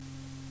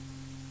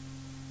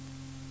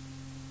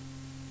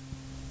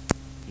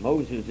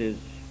Moses is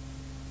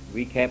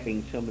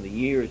recapping some of the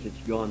years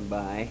that's gone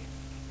by,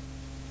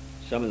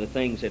 some of the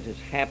things that has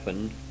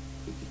happened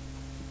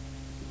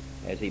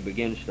as he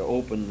begins to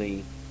open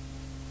the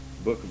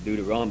book of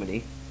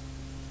Deuteronomy.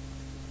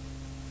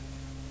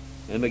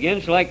 And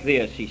begins like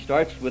this. He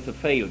starts with a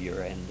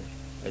failure, and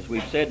as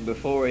we've said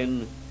before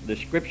in the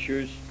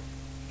Scriptures,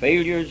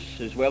 failures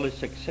as well as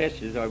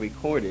successes are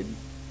recorded,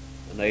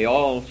 and they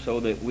all so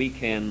that we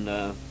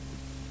can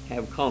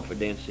have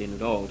confidence in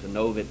it all, to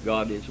know that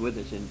God is with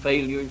us in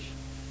failures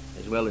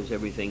as well as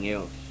everything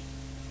else.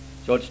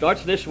 So it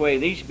starts this way: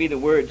 "These be the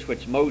words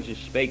which Moses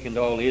spake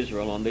unto all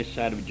Israel on this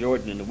side of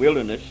Jordan in the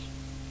wilderness,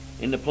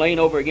 in the plain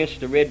over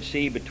against the Red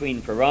Sea,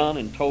 between Paran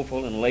and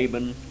Tophel and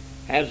Laban,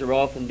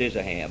 Hazeroth and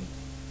Dizahab.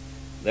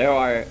 There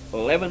are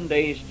 11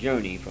 days'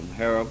 journey from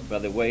Horeb by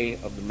the way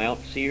of the Mount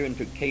Seir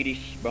unto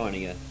Kadesh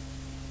Barnea.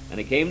 And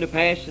it came to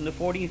pass in the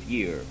 40th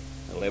year,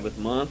 11th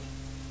month,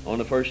 on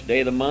the first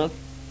day of the month,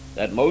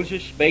 that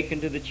Moses spake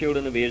unto the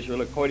children of Israel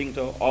according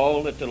to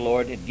all that the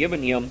Lord had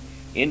given him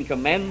in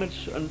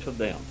commandments unto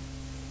them.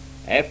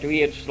 After he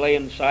had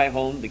slain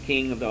Sihon the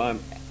king of the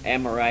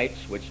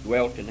Amorites, which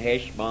dwelt in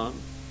Heshbon,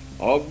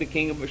 Og the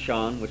king of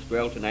Bashan, which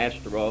dwelt in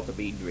Ashtaroth of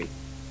Edrei.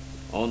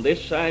 On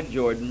this side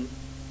Jordan,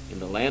 in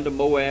the land of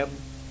Moab,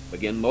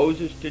 began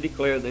Moses to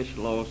declare this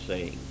law,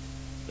 saying,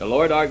 The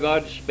Lord our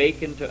God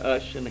spake unto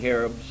us in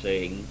Horeb,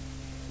 saying,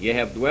 Ye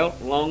have dwelt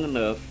long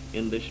enough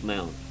in this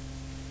mount.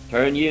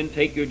 Turn ye and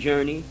take your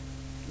journey,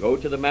 go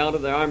to the mount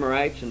of the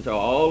Amorites, and to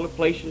all the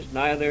places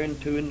nigh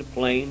thereunto, in the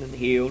plain, and the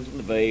hills, and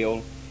the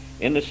vale,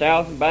 in the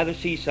south and by the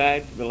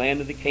seaside, to the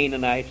land of the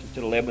Canaanites, and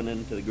to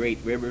Lebanon, to the great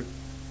river,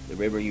 the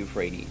river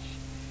Euphrates.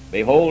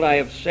 Behold, I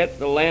have set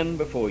the land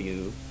before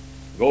you.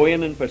 Go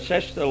in and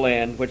possess the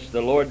land which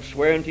the Lord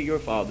sware unto your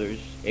fathers,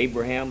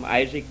 Abraham,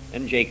 Isaac,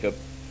 and Jacob,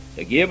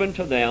 to give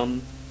unto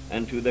them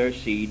and to their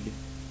seed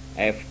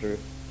after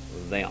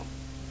them."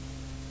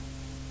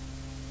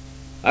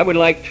 I would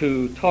like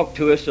to talk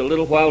to us a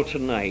little while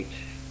tonight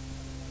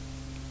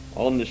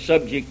on the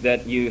subject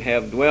that you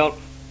have dwelt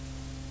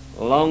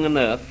long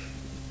enough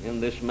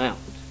in this mount.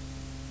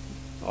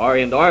 Or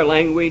in our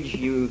language,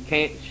 you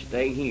can't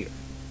stay here.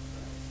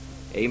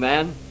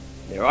 Amen?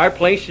 There are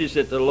places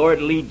that the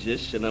Lord leads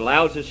us and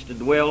allows us to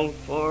dwell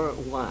for a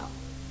while.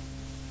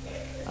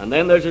 And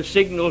then there's a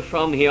signal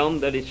from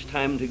Him that it's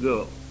time to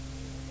go.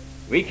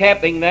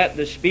 Recapping that,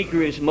 the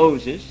speaker is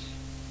Moses.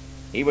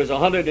 He was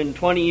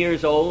 120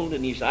 years old,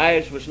 and his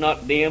eyes was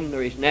not dim,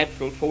 nor his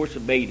natural force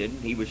abated.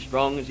 He was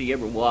strong as he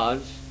ever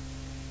was.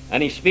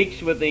 And he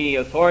speaks with the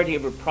authority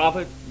of a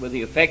prophet, with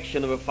the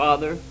affection of a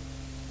father,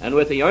 and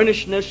with the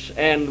earnestness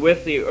and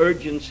with the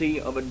urgency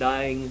of a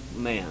dying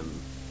man.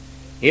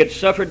 He had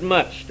suffered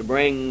much to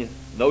bring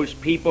those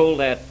people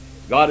that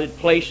God had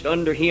placed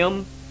under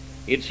him.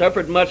 He had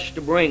suffered much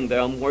to bring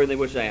them where they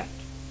was at.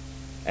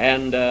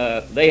 And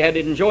they had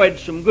enjoyed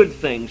some good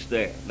things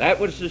there. That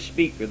was the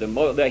speaker.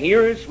 The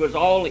hearers was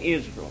all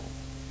Israel.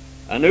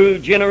 A new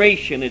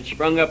generation had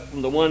sprung up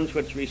from the ones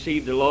which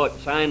received the law at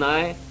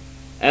Sinai.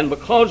 And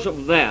because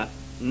of that,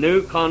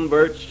 new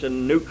converts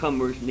and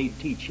newcomers need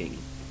teaching.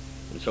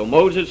 And so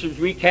Moses is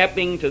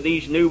recapping to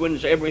these new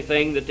ones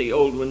everything that the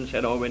old ones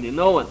had already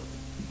known.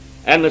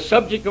 And the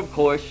subject, of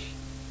course,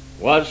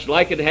 was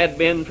like it had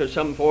been for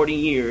some 40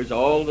 years,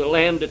 all the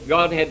land that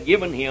God had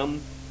given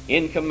him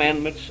in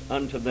commandments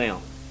unto them.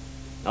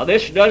 Now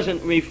this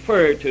doesn't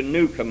refer to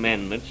new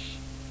commandments,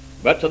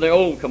 but to the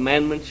old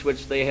commandments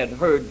which they had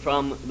heard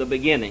from the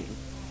beginning.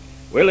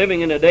 We're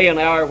living in a day and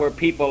hour where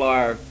people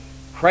are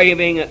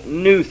craving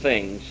new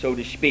things, so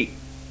to speak.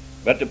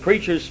 But the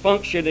preacher's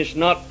function is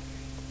not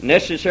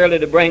necessarily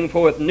to bring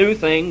forth new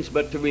things,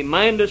 but to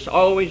remind us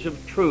always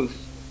of truths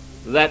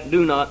that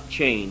do not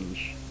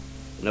change.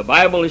 And the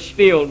Bible is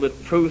filled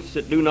with truths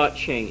that do not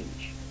change.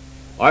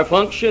 Our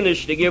function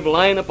is to give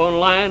line upon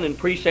line and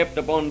precept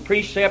upon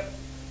precept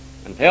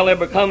until there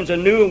becomes a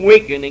new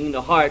awakening in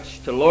the hearts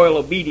to loyal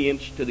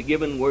obedience to the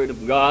given Word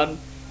of God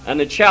and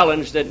the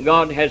challenge that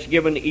God has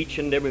given each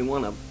and every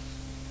one of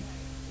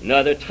us.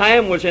 Now the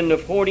time was in the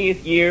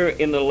 40th year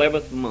in the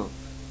 11th month.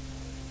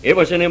 It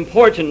was an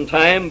important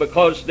time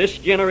because this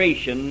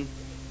generation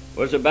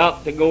was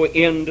about to go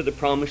into the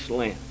promised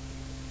land.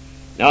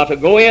 Now to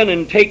go in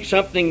and take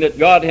something that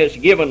God has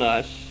given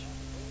us,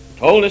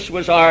 told us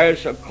was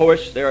ours, of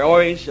course there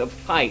always a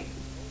fight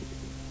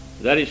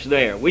that is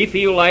there. We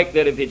feel like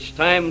that if it's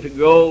time to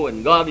go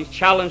and God has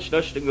challenged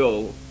us to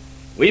go,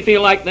 we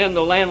feel like then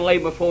the land lay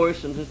before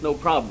us and there's no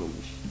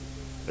problems.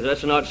 But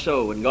that's not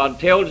so. And God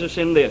tells us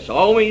in this,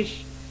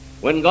 always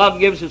when God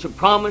gives us a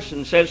promise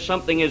and says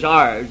something is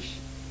ours,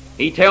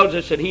 He tells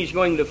us that He's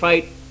going to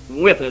fight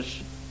with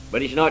us,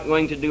 but He's not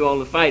going to do all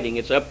the fighting.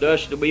 It's up to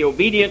us to be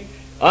obedient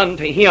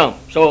unto Him.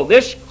 So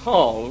this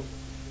call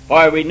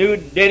for a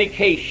renewed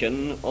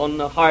dedication on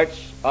the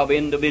hearts of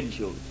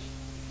individuals.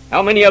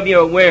 How many of you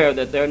are aware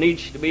that there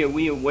needs to be a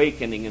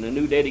reawakening and a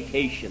new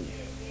dedication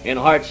in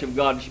the hearts of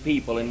God's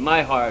people, in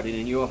my heart and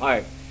in your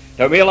heart,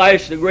 to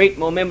realize the great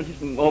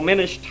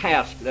momentous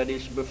task that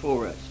is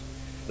before us,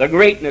 the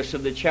greatness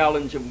of the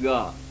challenge of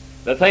God.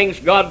 the things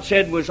God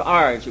said was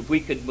ours if we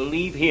could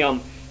believe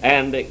Him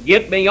and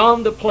get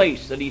beyond the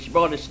place that He's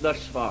brought us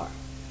thus far.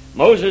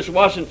 Moses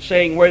wasn't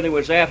saying where they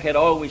was at had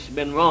always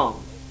been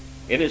wrong.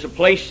 It is a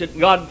place that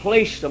God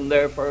placed them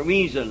there for a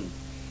reason.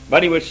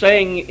 But he was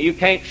saying, you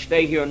can't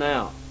stay here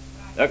now.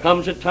 There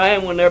comes a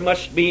time when there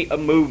must be a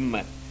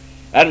movement.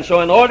 And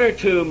so in order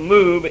to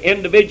move,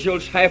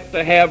 individuals have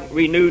to have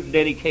renewed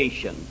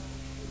dedication.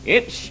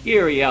 It's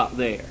scary out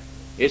there.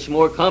 It's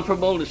more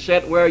comfortable to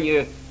sit where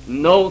you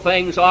know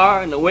things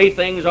are and the way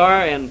things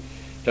are, and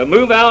to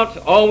move out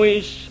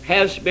always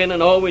has been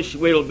and always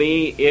will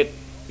be. It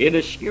is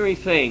a scary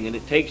thing, and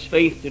it takes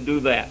faith to do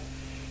that.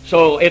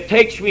 So it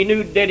takes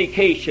renewed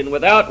dedication.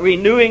 Without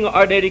renewing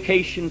our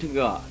dedication to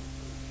God,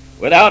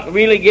 without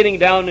really getting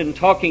down and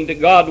talking to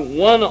God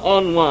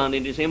one-on-one,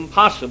 it is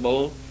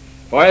impossible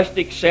for us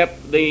to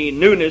accept the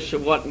newness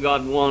of what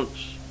God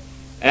wants.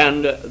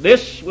 And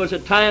this was a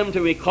time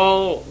to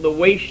recall the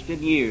wasted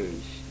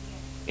years.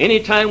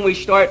 Anytime we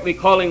start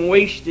recalling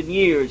wasted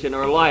years in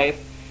our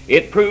life,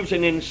 it proves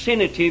an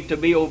incentive to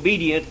be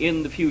obedient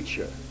in the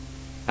future.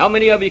 How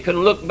many of you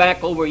can look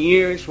back over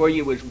years where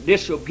you was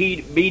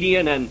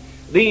disobedient and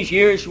these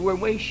years were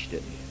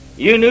wasted?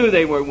 You knew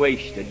they were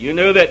wasted. You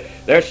knew that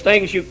there's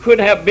things you could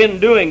have been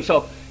doing.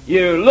 So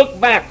you look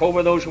back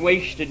over those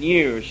wasted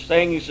years,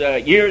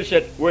 years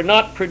that were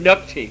not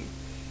productive.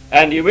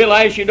 And you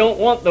realize you don't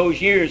want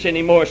those years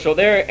anymore. So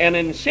they're an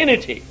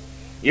incentive.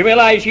 You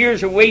realize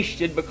years are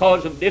wasted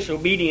because of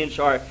disobedience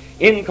or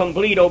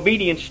incomplete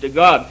obedience to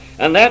God.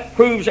 And that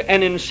proves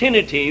an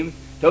incentive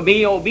to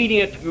be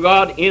obedient to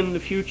God in the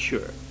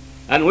future.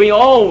 And we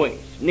always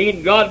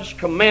need God's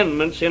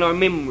commandments in our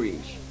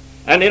memories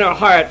and in our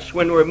hearts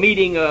when we're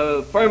meeting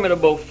a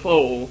formidable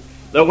foe,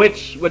 the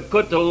which would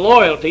put the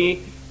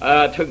loyalty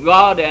to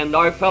God and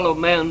our fellow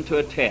man to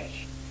a test.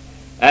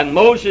 And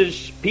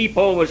Moses'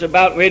 people was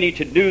about ready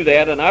to do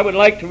that. And I would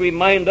like to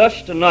remind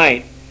us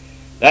tonight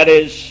that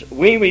as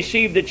we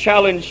received the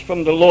challenge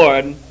from the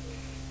Lord,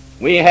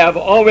 we have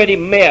already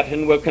met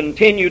and will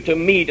continue to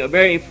meet a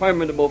very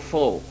formidable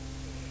foe.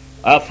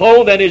 A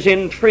foe that is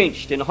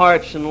entrenched in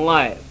hearts and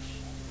lives.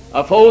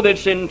 A foe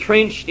that's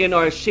entrenched in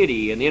our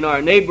city and in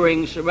our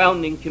neighboring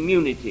surrounding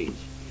communities.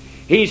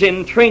 He's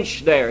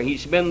entrenched there.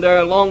 He's been there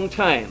a long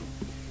time.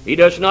 He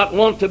does not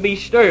want to be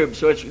disturbed,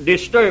 so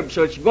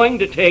it's going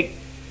to take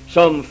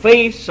some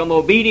faith, some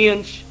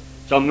obedience,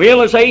 some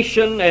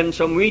realization, and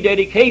some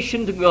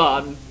rededication to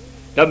God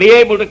to be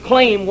able to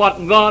claim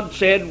what God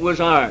said was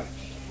ours.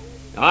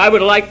 Now, I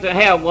would like to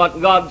have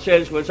what God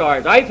says was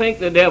ours. I think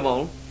the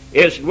devil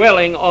is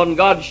dwelling on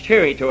God's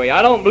territory.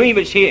 I don't believe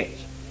it's his.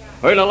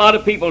 Heard a lot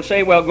of people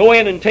say, well, go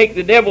in and take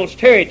the devil's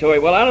territory.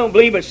 Well, I don't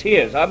believe it's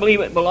his. I believe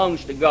it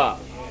belongs to God.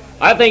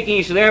 I think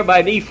he's there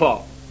by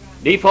default.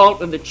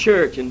 Default of the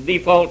church and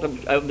default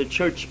of the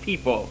church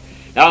people.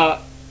 Now,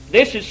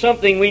 this is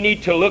something we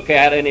need to look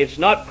at, and it's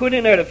not put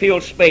in there to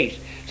fill space.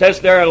 It says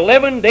there are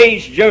 11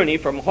 days' journey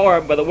from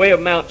Horeb by the way of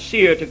Mount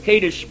Seir to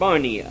Kadesh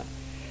Barnea.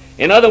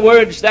 In other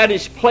words, that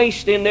is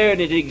placed in there as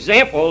an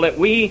example that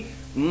we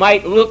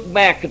might look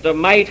back at the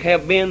might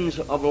have beens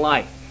of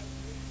life.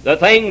 The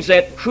things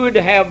that could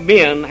have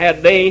been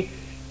had they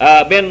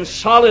been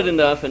solid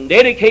enough and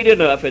dedicated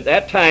enough at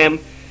that time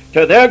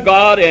to their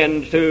God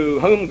and to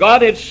whom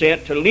God had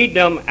sent to lead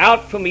them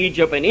out from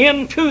Egypt and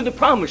into the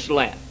promised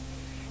land.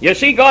 You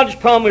see, God's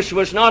promise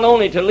was not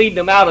only to lead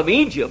them out of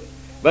Egypt,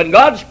 but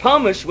God's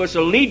promise was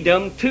to lead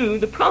them to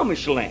the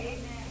promised land.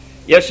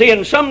 You see,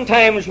 and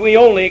sometimes we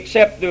only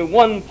accept the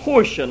one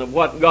portion of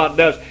what God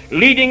does,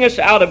 leading us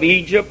out of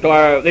Egypt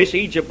or this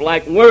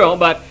Egypt-like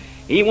world, but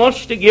He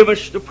wants to give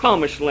us the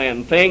promised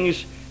land,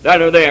 things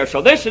that are there.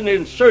 So this is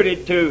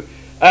inserted to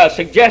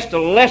suggest a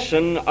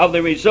lesson of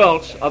the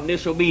results of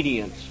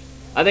disobedience.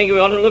 I think we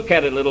ought to look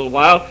at it a little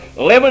while.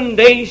 11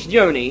 days'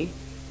 journey,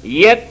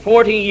 yet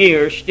 40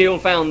 years still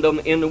found them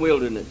in the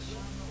wilderness.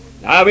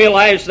 Now, I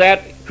realize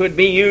that could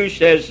be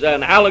used as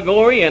an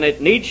allegory, and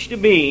it needs to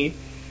be.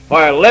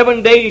 For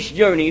 11 days'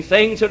 journey,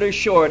 things that are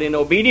short in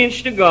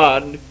obedience to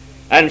God,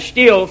 and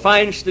still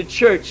finds the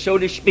church, so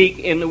to speak,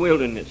 in the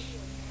wilderness.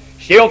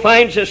 Still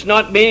finds us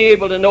not being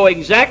able to know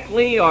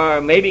exactly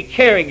or maybe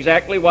care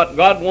exactly what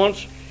God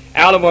wants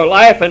out of our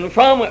life. And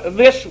from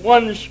this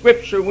one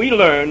scripture we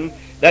learn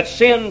that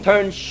sin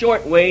turns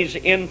short ways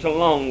into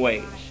long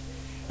ways.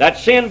 That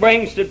sin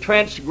brings the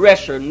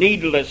transgressor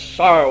needless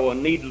sorrow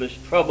and needless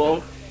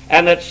trouble.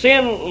 And that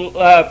sin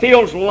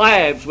fills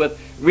lives with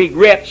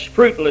regrets,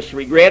 fruitless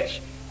regrets,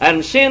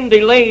 and sin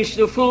delays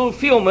the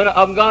fulfillment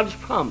of God's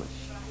promise.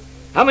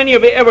 How many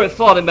of you ever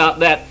thought about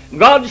that?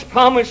 God's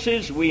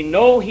promises, we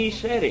know He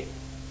said it.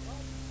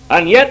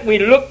 And yet we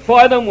look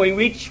for them, we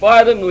reach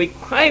for them, we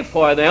cry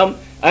for them,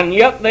 and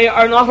yet they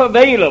are not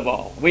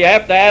available. We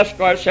have to ask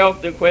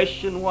ourselves the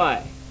question,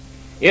 why?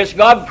 Is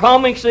God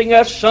promising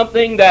us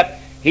something that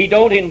He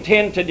don't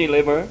intend to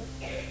deliver?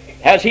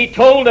 Has He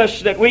told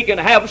us that we can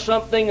have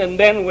something and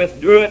then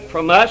withdrew it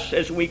from us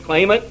as we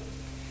claim it?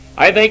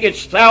 I think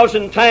it's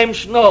 1,000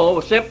 times no,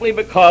 simply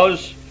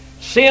because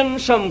sin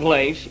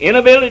someplace,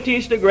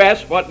 inabilities to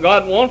grasp what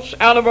God wants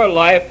out of our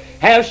life,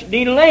 has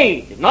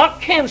delayed,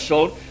 not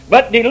canceled,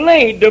 but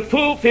delayed the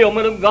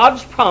fulfillment of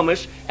God's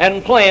promise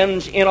and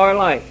plans in our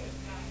life.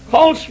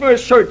 Calls for a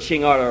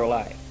searching on our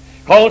life.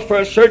 Calls for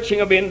a searching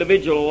of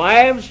individual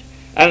lives,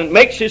 and it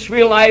makes us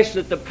realize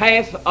that the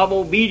path of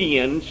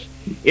obedience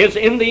is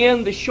in the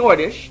end the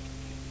shortest,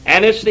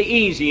 and it's the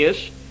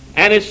easiest,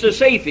 and it's the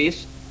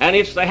safest, and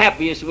it's the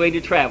happiest way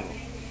to travel.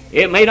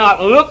 It may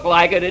not look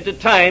like it at the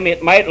time.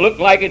 It might look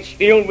like it's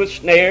filled with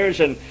snares,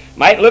 and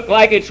might look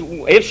like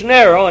it's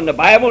narrow, and the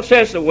Bible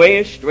says the way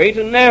is straight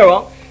and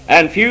narrow,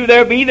 and few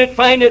there be that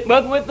find it,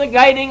 but with the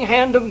guiding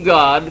hand of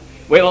God,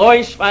 we'll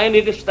always find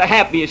it is the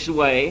happiest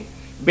way,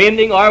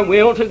 bending our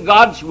will to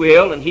God's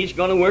will, and He's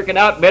going to work it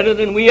out better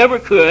than we ever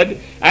could,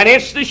 and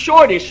it's the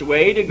shortest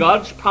way to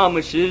God's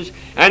promises,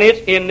 and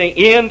it, in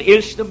the end,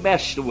 is the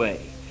best way.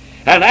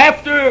 And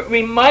after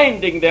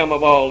reminding them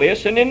of all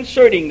this and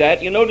inserting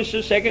that, you notice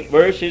the second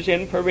verse is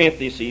in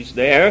parentheses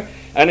there,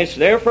 and it's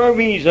there for a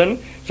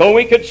reason, so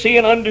we could see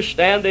and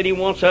understand that he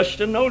wants us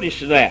to notice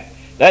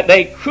that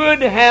they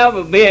could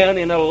have been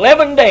in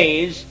 11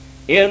 days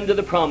into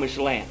the promised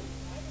land.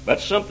 But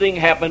something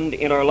happened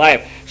in our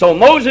life. So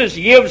Moses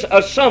gives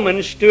a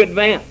summons to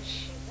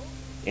advance.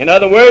 In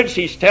other words,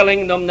 he's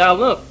telling them, now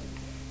look,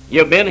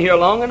 you've been here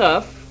long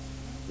enough.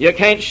 You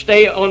can't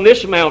stay on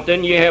this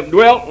mountain. You have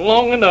dwelt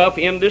long enough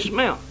in this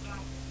mountain.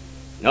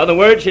 In other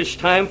words, it's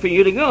time for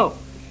you to go.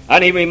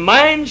 And he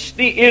reminds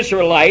the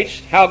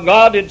Israelites how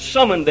God had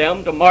summoned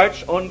them to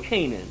march on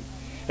Canaan.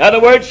 In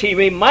other words, he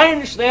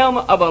reminds them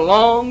of a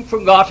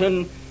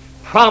long-forgotten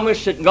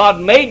promise that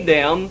God made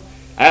them,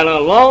 and a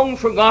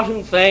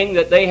long-forgotten thing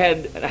that they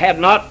had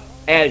not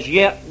as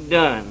yet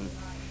done.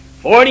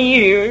 40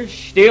 years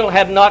still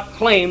had not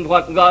claimed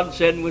what God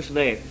said was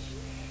theirs.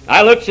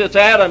 I looked at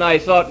that and I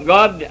thought,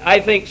 God, I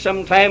think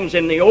sometimes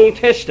in the Old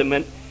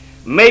Testament,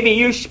 maybe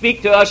you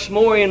speak to us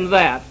more in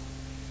that,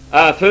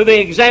 through the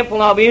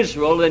example of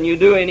Israel, than you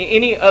do in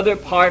any other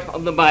part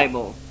of the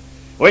Bible.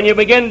 When you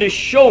begin to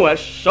show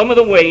us some of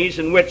the ways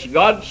in which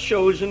God's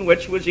chosen,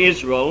 which was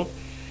Israel,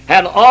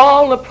 had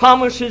all the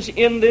promises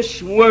in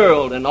this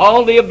world and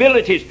all the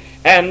abilities,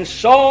 and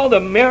saw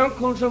the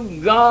miracles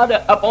of God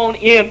upon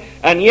him,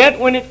 and yet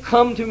when it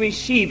come to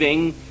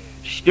receiving,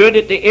 stood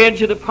at the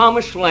edge of the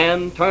promised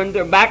land, turned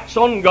their backs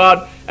on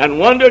God, and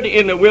wandered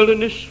in the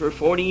wilderness for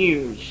 40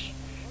 years.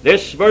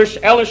 This verse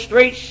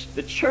illustrates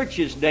the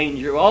church's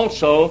danger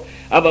also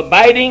of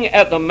abiding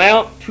at the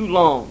mount too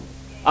long,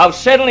 of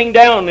settling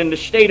down in the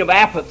state of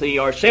apathy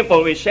or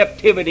simple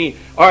receptivity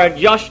or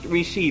just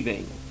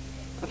receiving.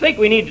 I think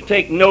we need to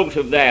take note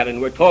of that, and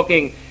we're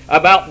talking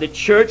about the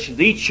church,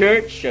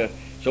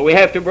 so we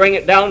have to bring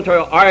it down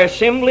to our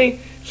assembly.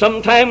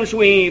 Sometimes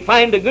we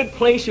find a good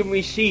place of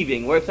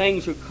receiving where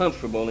things are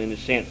comfortable in a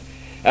sense.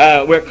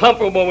 We're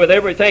comfortable with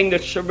everything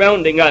that's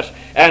surrounding us,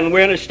 and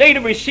we're in a state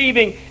of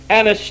receiving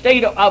and a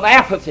state of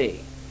apathy.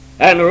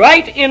 And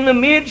right in the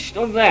midst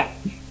of that,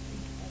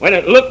 when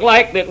it looked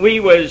like that we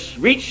was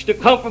reached a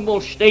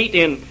comfortable state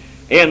in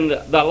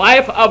the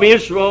life of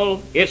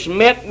Israel, it's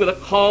met with a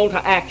call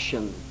to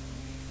action.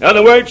 In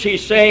other words,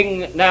 he's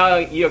saying, now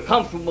you're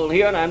comfortable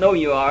here, and I know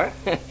you are,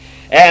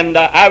 and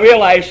I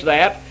realize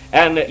that,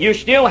 and you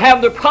still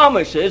have the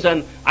promises,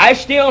 and I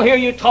still hear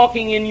you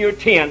talking in your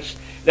tents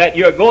that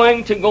you're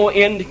going to go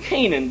into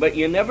Canaan, but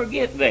you never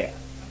get there.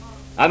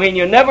 I mean,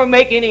 you never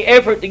make any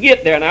effort to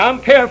get there. Now,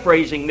 I'm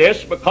paraphrasing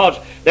this because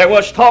there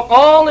was talk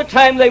all the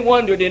time they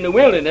wandered in the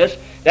wilderness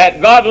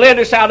that God led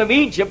us out of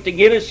Egypt to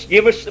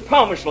give us the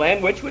promised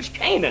land, which was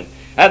Canaan.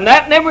 And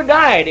that never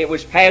died. It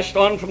was passed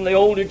on from the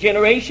older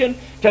generation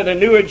to the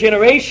newer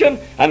generation.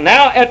 And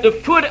now at the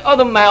foot of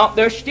the mount,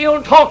 they're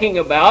still talking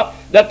about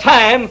the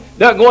time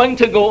they're going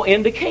to go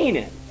into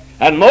Canaan.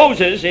 And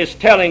Moses is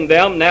telling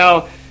them,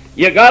 now,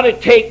 you got to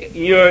take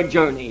your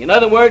journey. In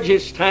other words,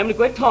 it's time to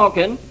quit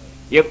talking.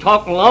 You've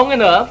talked long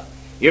enough.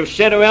 You've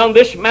sat around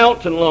this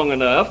mountain long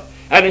enough.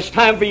 And it's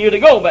time for you to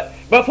go. But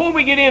before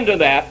we get into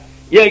that,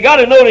 you got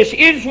to notice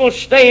Israel's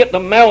stay at the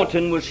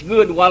mountain was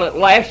good while it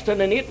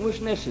lasted, and it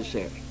was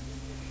necessary.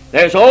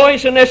 There's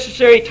always a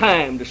necessary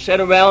time to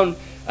sit around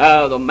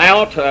the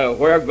mount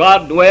where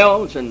God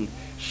dwells, and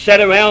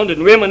sit around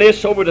and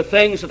reminisce over the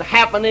things that are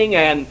happening,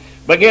 and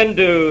begin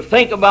to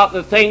think about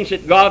the things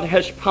that God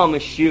has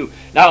promised you.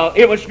 Now,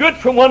 it was good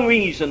for one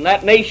reason.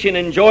 That nation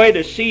enjoyed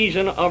a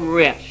season of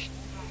rest.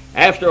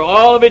 After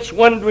all of its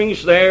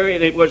wanderings there,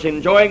 it was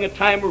enjoying a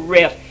time of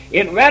rest.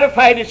 It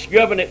ratified its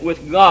covenant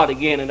with God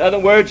again. In other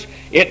words,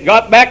 it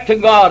got back to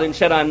God and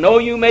said, I know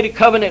you made a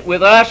covenant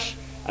with us,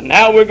 and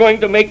now we're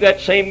going to make that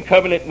same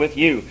covenant with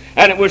you.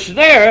 And it was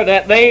there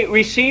that they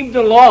received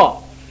the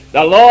law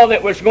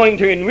that was going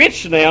to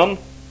enrich them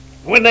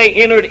when they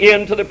entered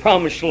into the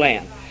promised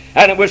land.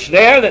 And it was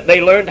there that they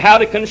learned how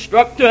to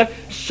construct a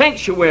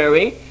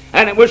sanctuary,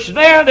 and it was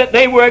there that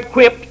they were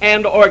equipped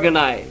and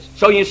organized.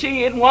 So you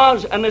see, it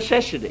was a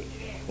necessity.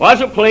 It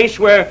was a place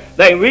where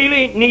they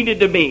really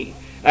needed to be.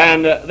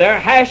 And there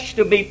has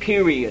to be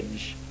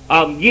periods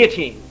of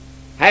getting,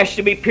 has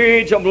to be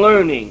periods of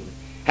learning,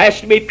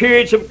 Has to be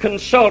periods of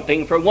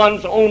consulting for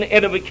one's own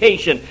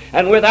edification.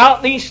 And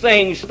without these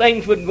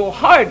things would go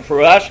hard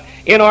for us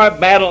in our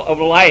battle of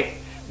life.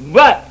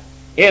 But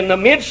in the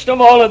midst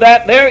of all of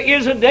that, there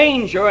is a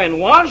danger, and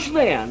was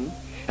then,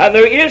 and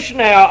there is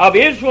now, of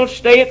Israel's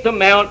stay at the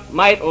mount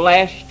might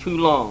last too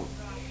long.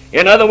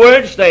 In other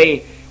words,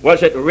 they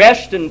was at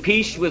rest and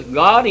peace with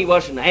God. He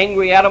wasn't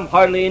angry at them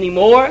hardly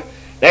anymore.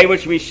 They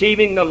was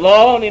receiving the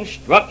law and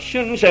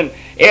instructions and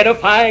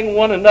edifying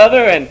one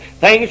another, and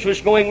things was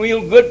going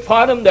real good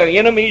for them. Their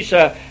enemies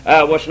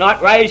was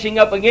not rising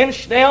up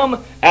against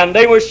them, and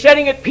they were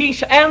sitting at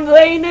peace, and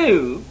they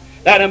knew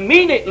that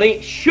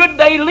immediately, should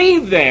they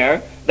leave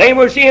there, they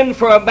was in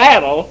for a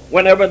battle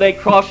whenever they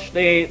crossed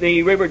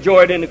the River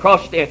Jordan,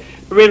 across the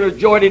River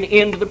Jordan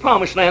into the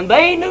Promised Land.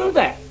 They knew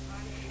that.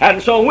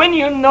 And so when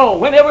you know,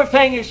 when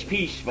everything is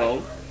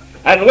peaceful,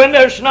 and when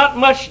there's not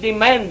much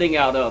demanding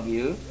out of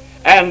you,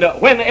 and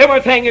when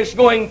everything is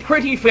going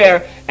pretty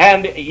fair,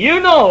 and you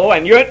know,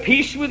 and you're at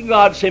peace with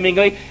God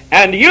seemingly,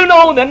 and you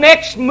know the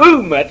next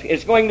movement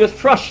is going to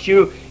thrust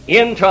you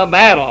into a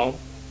battle,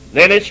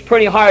 then it's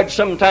pretty hard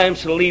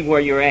sometimes to leave where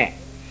you're at,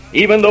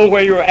 even though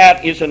where you're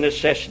at is a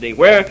necessity.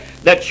 Where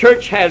the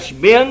church has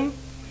been,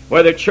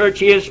 where the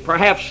church is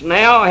perhaps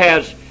now,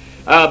 has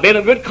been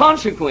a good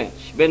consequence.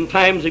 Been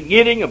times of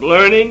getting, of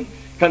learning,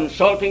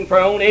 consulting for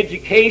our own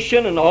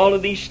education, and all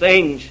of these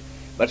things.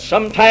 But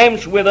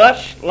sometimes with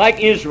us, like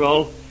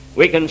Israel,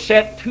 we can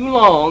sit too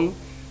long,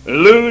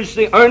 lose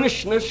the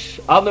earnestness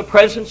of the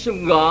presence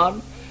of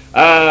God,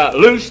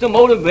 lose the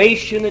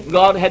motivation that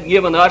God had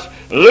given us,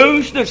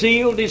 lose the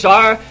zeal,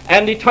 desire,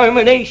 and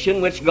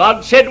determination which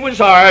God said was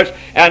ours,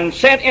 and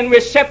sit in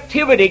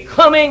receptivity,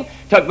 coming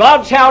to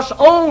God's house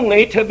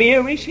only to be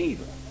a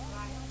receiver,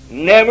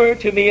 never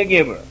to be a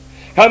giver.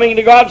 Coming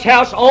to God's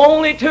house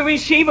only to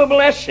receive a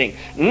blessing,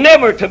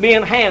 never to be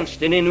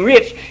enhanced and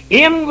enriched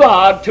in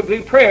God to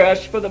prepare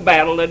us for the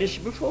battle that is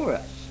before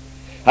us.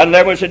 And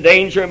there was a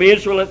danger of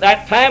Israel at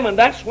that time, and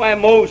that's why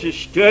Moses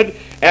stood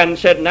and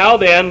said, now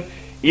then,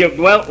 you've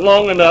dwelt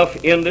long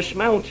enough in this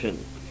mountain.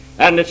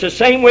 And it's the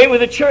same way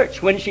with the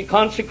church. When she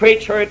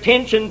consecrates her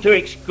attention to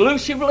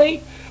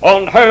exclusively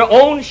on her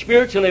own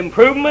spiritual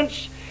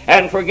improvements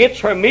and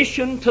forgets her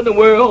mission to the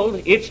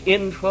world, it's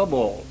in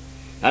trouble.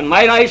 And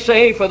might I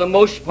say, for the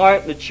most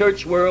part, the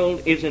church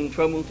world is in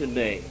trouble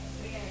today.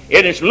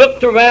 It has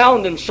looked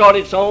around and sought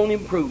its own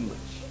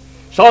improvements,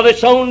 sought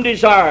its own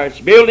desires,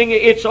 building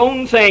its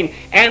own thing,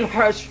 and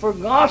has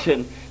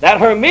forgotten that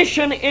her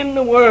mission in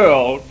the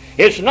world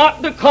is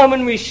not to come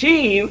and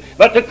receive,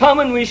 but to come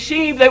and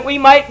receive that we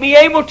might be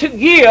able to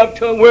give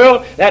to a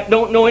world that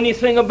don't know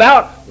anything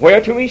about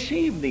where to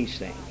receive these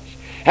things.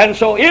 And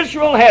so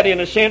Israel had, in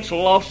a sense,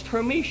 lost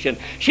her mission.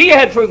 She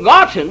had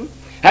forgotten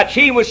that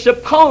she was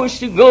supposed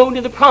to go to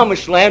the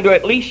Promised Land, or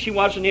at least she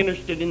wasn't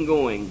interested in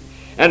going.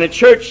 And the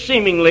church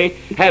seemingly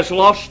has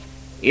lost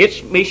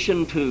its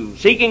mission too,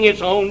 seeking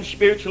its own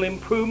spiritual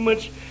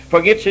improvements,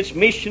 forgets its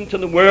mission to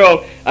the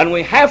world. And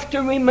we have to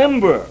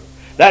remember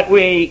that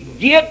we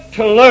get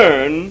to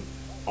learn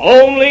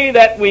only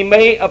that we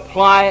may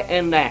apply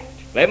and act.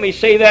 Let me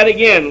say that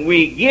again.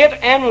 We get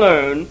and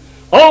learn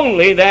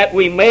only that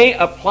we may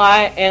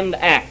apply and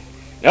act.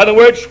 In other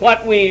words,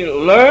 what we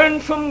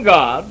learn from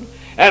God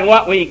and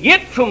what we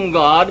get from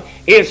God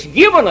is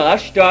given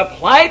us to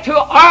apply to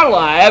our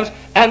lives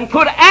and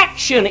put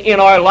action in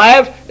our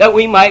lives that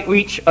we might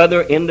reach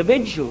other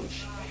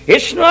individuals.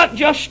 It's not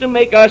just to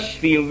make us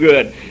feel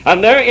good.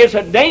 And there is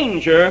a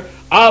danger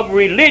of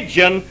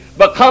religion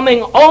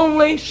becoming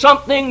only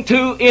something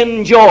to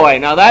enjoy.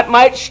 Now that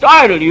might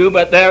startle you,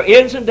 but there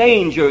is a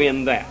danger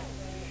in that.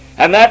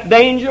 And that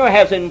danger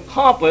has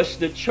encompassed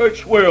the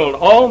church world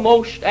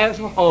almost as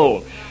a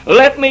whole.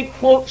 Let me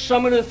quote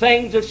some of the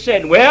things that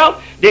said,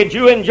 well, did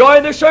you enjoy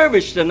the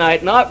service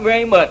tonight? Not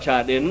very much,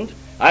 I didn't.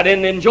 I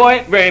didn't enjoy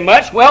it very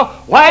much. Well,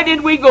 why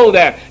did we go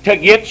there? To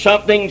get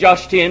something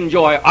just to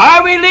enjoy.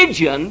 Our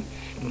religion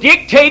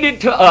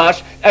dictated to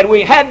us that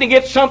we had to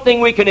get something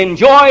we could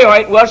enjoy or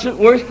it wasn't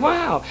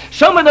worthwhile.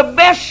 Some of the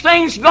best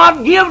things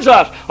God gives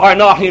us are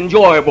not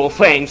enjoyable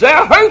things.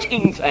 They're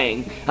hurting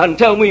things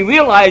until we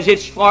realize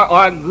it's for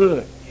our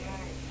good.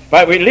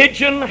 But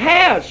religion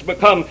has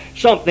become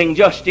something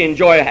just to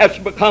enjoy. It has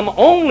become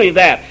only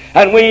that.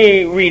 And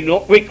we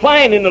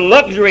recline in the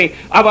luxury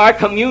of our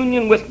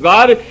communion with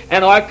God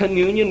and our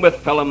communion with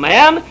fellow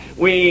man.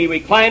 We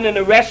recline in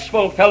a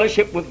restful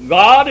fellowship with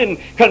God and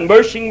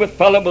conversing with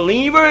fellow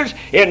believers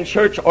in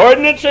church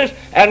ordinances.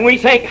 And we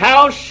think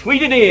how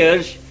sweet it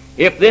is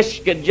if this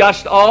could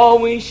just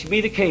always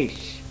be the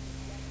case.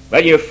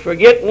 But you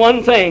forget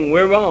one thing,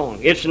 we're wrong.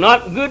 It's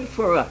not good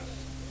for us.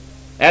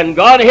 And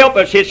God help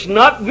us, it's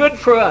not good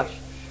for us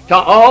to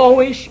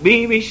always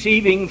be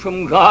receiving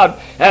from God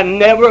and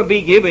never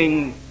be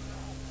giving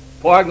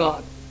for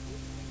God.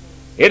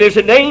 It is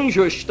a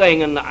dangerous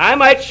thing, and I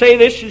might say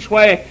this is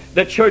why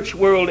the church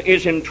world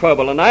is in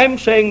trouble. And I'm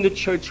saying the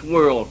church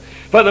world,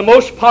 for the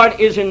most part,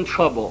 is in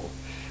trouble.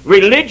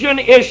 Religion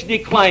is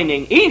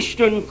declining.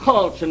 Eastern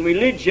cults and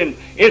religion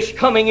is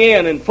coming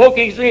in and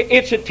focusing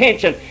its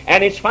attention,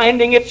 and it's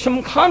finding it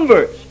some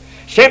converts,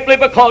 simply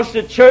because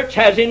the church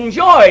has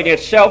enjoyed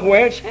itself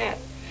where it's at,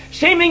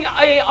 seeming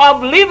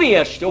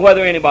oblivious to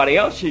whether anybody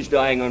else is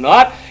dying or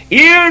not,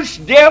 ears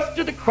deaf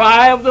to the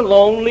cry of the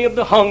lonely, of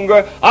the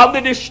hunger, of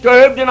the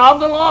disturbed, and of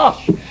the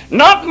lost,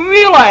 not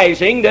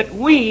realizing that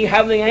we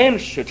have the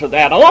answer to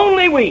that.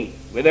 Only we.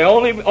 We're the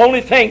only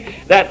thing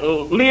that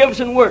lives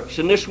and works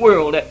in this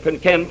world that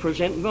can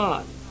present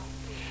God.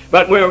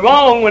 But we're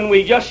wrong when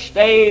we just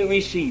stay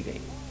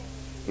receiving.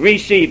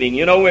 Receiving.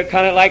 You know, we're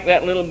kind of like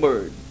that little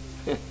bird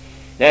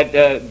that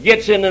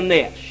gets in the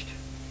nest,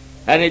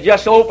 and it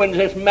just opens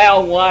its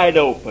mouth wide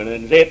open,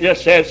 and it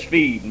just says,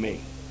 feed me.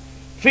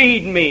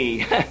 Feed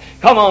me.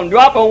 Come on,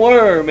 drop a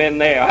worm in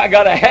there. I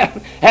got to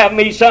have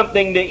me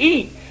something to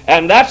eat.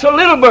 And that's a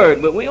little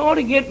bird, but we ought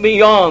to get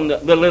beyond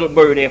the little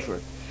bird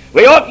effort.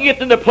 We ought to get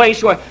to the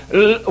place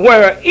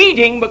where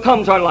eating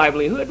becomes our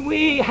livelihood.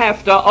 We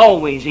have to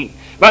always eat.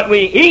 But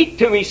we eat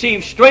to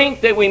receive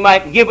strength that we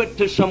might give it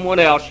to someone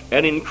else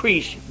and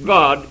increase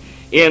God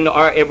in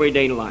our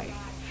everyday life.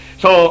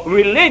 So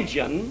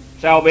religion,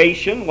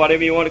 salvation,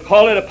 whatever you want to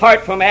call it,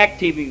 apart from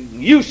active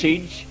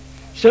usage,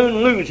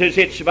 soon loses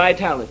its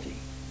vitality.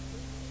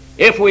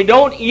 If we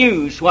don't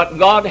use what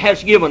God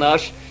has given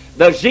us,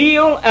 the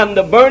zeal and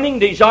the burning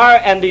desire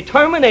and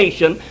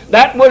determination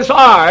that was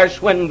ours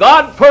when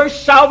God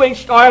first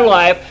salvaged our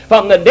life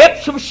from the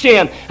depths of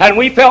sin, and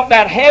we felt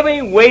that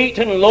heavy weight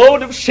and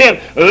load of sin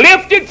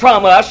lifted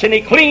from us, and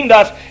He cleaned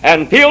us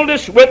and filled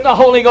us with the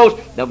Holy Ghost.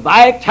 The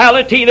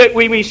vitality that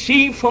we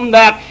receive from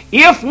that,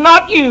 if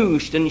not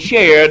used and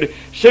shared,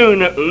 soon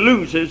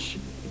loses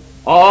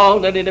all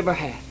that it ever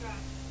had.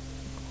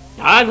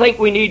 I think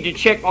we need to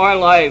check our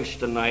lives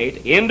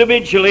tonight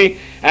individually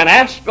and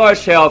ask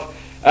ourselves,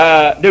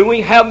 do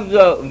we have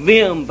the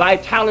vim,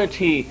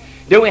 vitality?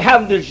 Do we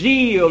have the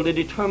zeal, the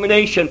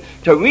determination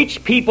to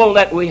reach people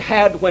that we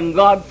had when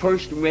God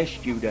first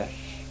rescued us?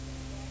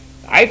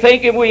 I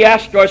think if we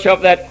asked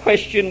ourselves that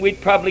question,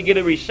 we'd probably get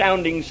a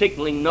resounding,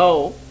 sickling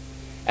no.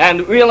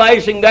 And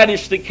realizing that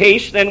is the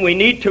case, then we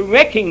need to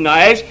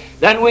recognize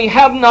that we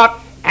have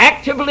not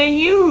actively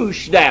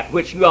used that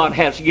which God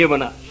has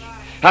given us.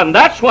 And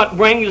that's what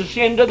brings us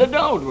into the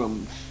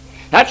doldrums.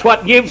 That's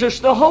what gives us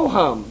the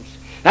ho-hums.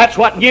 That's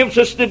what gives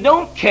us the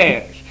don't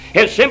cares.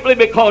 It's simply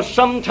because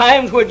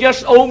sometimes we're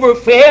just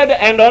overfed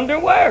and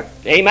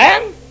underworked.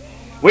 Amen?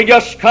 We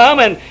just come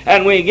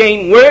and we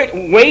gain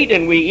weight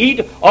and we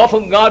eat off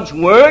of God's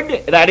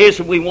Word. That is,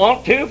 if we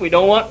want to. If we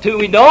don't want to,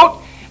 we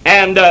don't.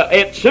 And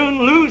it soon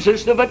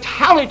loses the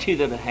vitality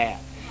that it had.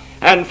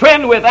 And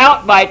friend,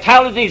 without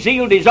vitality,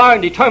 zeal, desire,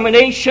 and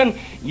determination,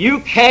 you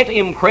can't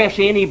impress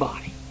anybody.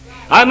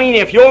 I mean,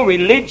 if your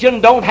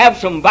religion don't have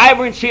some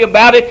vibrancy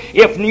about it,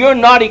 if you're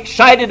not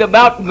excited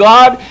about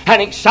God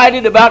and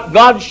excited about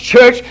God's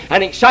church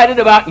and excited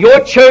about your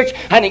church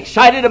and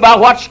excited about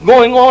what's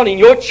going on in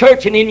your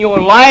church and in your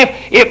life,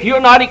 if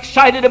you're not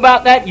excited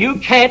about that, you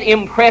can't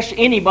impress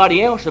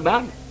anybody else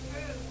about it.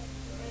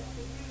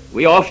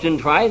 We often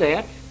try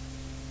that.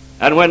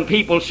 And when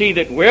people see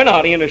that we're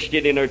not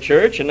interested in our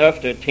church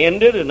enough to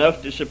attend it,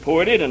 enough to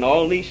support it, and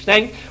all these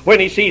things, when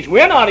he sees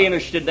we're not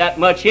interested that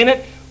much in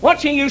it,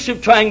 what's the use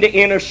of trying to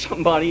enter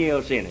somebody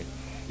else in it?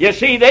 You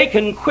see, they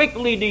can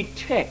quickly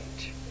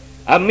detect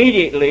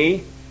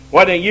immediately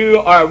whether you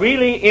are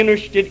really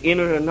interested in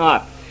it or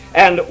not.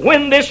 And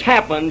when this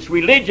happens,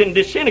 religion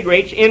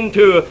disintegrates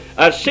into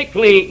a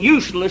sickly,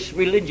 useless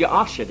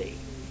religiosity.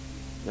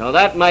 Now,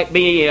 that might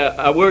be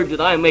a word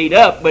that I made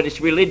up, but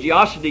it's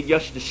religiosity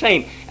just the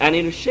same. And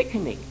it is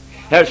sickening.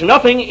 There's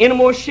nothing any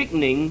more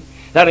sickening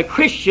than a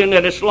Christian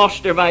that has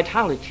lost their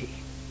vitality.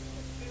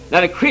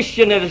 That a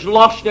Christian that has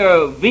lost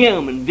their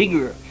vim and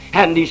vigor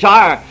and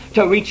desire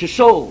to reach a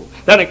soul.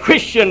 That a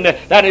Christian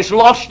that has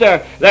lost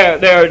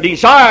their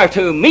desire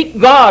to meet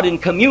God in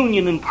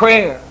communion and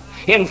prayer,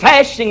 in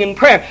fasting and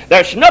prayer.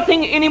 There's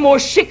nothing any more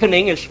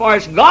sickening as far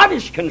as God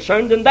is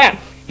concerned than that.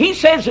 He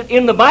says it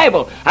in the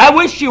Bible. I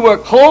wish you were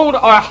cold or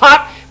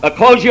hot,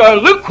 because you are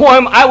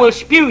lukewarm, I will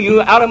spew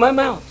you out of my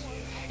mouth.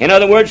 In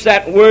other words,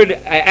 that word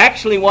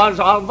actually was,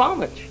 I'll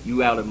vomit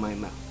you out of my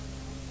mouth.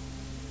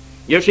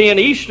 You see, in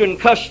Eastern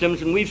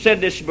customs, and we've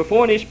said this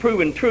before, and it's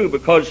proven true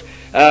because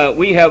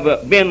we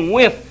have been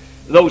with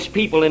those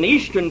people in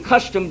Eastern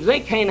customs,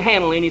 they can't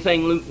handle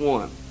anything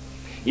lukewarm.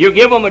 You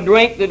give them a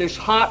drink that is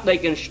hot, they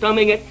can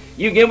stomach it.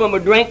 You give them a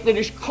drink that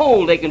is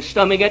cold, they can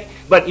stomach it.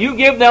 But you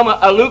give them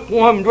a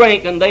lukewarm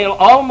drink, and they'll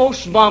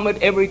almost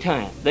vomit every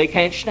time. They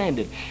can't stand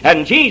it.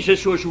 And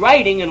Jesus was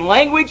writing in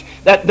language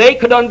that they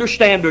could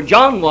understand, or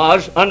John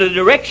was, under the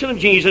direction of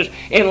Jesus,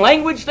 in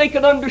language they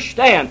could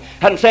understand,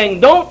 and saying,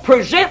 don't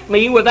present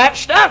me with that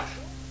stuff.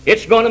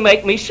 It's going to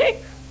make me sick.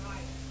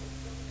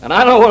 And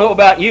I don't know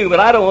about you, but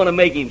I don't want to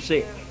make him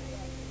sick.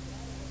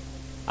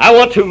 I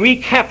want to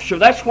recapture.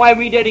 That's why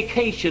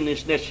rededication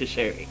is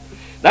necessary.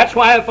 That's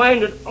why I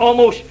find it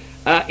almost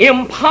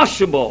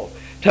impossible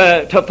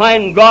to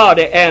find God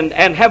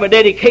and have a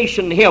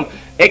dedication to Him,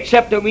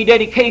 except a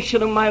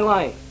rededication of my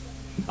life.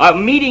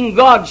 I'm meeting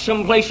God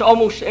someplace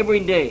almost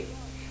every day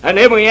and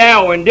every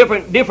hour in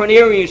different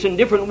areas in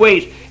different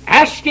ways,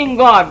 asking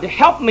God to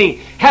help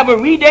me have a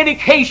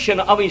rededication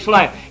of His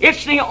life.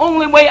 It's the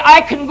only way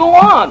I can go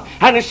on,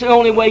 and it's the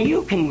only way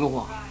you can go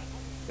on.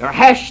 There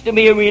has to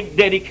be a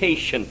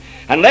rededication.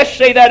 And let's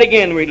say that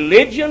again.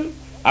 Religion,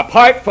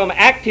 apart from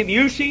active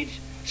usage,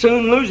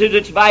 soon loses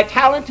its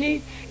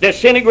vitality,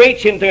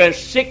 disintegrates into a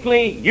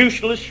sickly,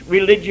 useless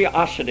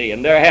religiosity.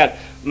 And there have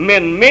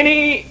been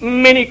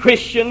many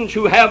Christians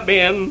who have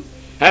been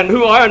and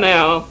who are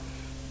now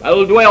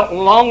dwelt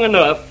long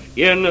enough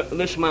in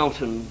this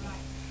mountain,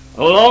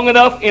 long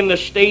enough in the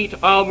state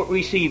of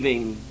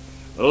receiving,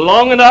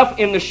 long enough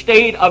in the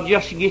state of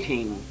just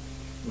getting.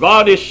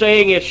 God is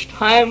saying it's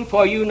time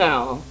for you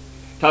now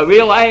to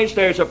realize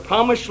there's a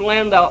promised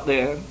land out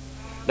there.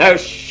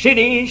 There's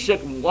cities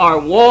that are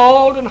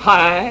walled and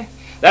high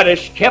that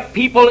has kept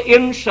people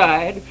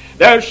inside.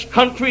 There's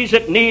countries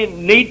that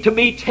need to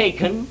be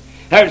taken.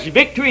 There's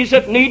victories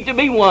that need to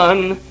be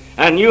won.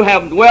 And you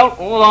have dwelt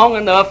long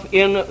enough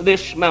in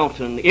this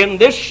mountain, in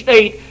this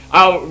state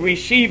of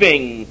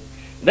receiving.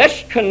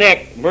 Let's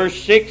connect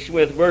verse 6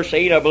 with verse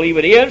 8, I believe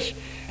it is.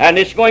 And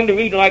it's going to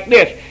read like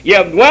this. You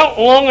have dwelt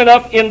long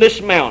enough in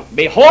this mount.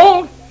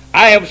 Behold,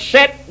 I have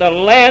set the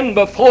land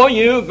before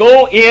you.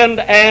 Go in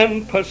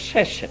and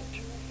possess it.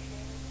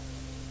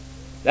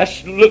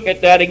 Let's look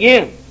at that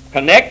again.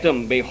 Connect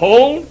them.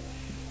 Behold,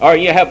 or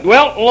you have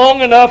dwelt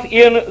long enough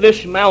in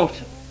this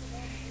mountain.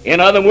 In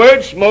other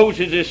words,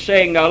 Moses is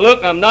saying, now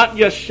look, I'm not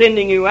just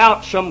sending you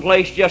out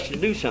someplace just to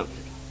do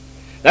something.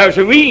 There's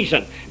a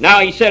reason. Now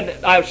he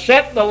said, I've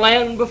set the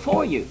land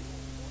before you.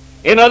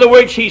 In other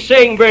words, he's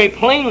saying very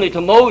plainly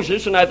to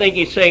Moses, and I think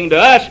he's saying to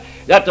us,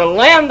 that the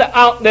land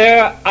out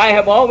there I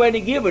have already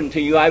given to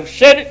you. I've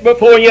set it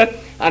before you,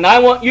 and I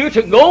want you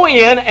to go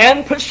in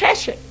and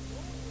possess it.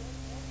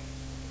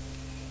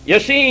 You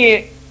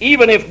see,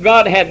 even if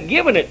God had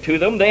given it to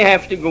them, they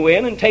have to go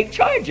in and take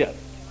charge of it.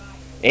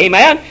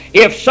 Amen?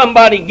 If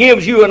somebody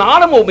gives you an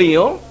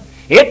automobile,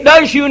 it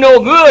does you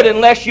no good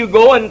unless you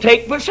go and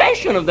take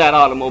possession of that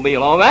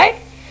automobile, all right?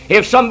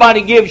 If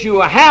somebody gives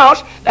you a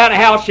house, that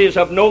house is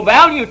of no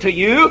value to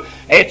you,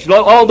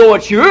 although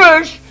it's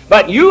yours,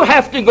 but you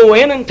have to go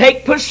in and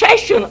take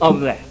possession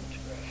of that.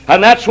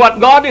 And that's what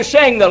God is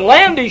saying. The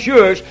land is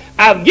yours.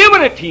 I've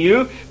given it to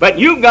you, but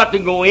you've got to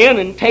go in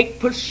and take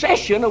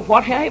possession of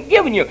what I have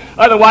given you.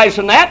 Otherwise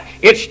than that,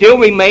 it still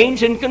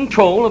remains in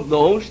control of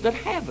those that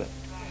have it.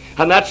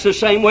 And that's the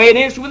same way it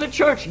is with the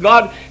church.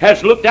 God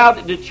has looked out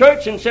at the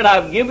church and said,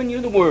 I've given you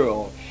the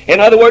world. In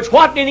other words,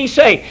 what did he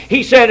say?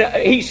 He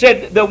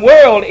said the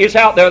world is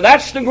out there.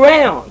 That's the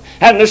ground.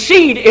 And the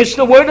seed is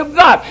the word of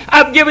God.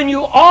 I've given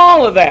you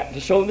all of that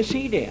to sow the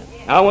seed in.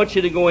 I want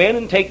you to go in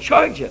and take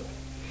charge of it.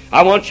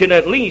 I want you to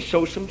at least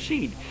sow some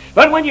seed.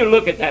 But when you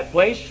look at that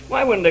place,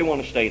 why wouldn't they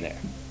want to stay there?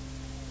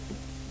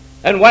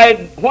 And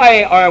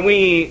why are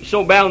we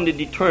so bound and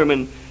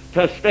determined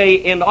to stay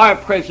in our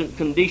present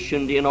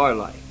condition in our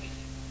lives?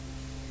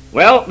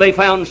 Well, they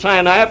found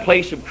Sinai a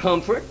place of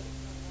comfort,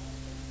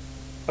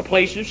 a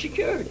place of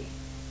security.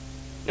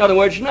 In other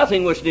words,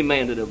 nothing was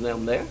demanded of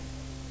them there.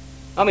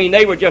 I mean,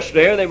 they were just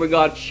there. They were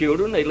God's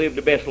children. They lived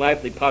the best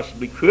life they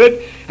possibly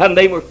could. And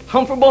they were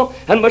comfortable.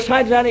 And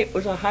besides that, it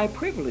was a high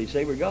privilege.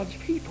 They were God's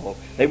people.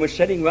 They were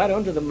sitting right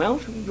under the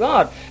mountain of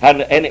God.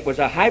 And it was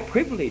a high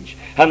privilege.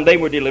 And they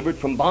were delivered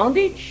from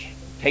bondage,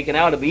 taken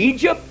out of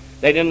Egypt.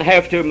 They didn't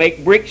have to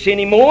make bricks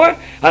anymore.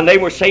 And they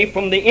were safe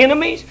from the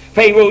enemies.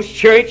 Pharaoh's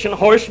chariots and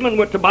horsemen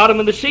were at the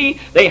bottom of the sea.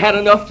 They had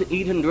enough to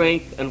eat and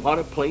drink. And what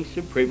a place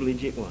of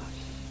privilege it was.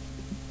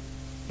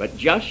 But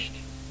just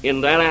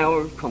in that hour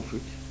of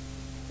comfort,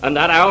 and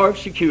that hour of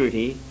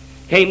security,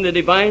 came the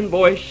divine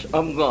voice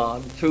of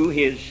God through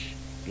his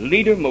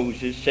leader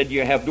Moses, said,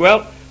 you have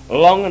dwelt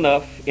long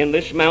enough in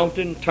this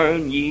mountain,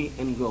 turn ye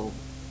and go.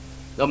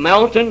 The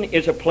mountain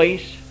is a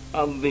place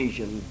of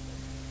vision.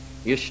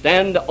 You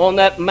stand on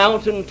that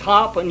mountain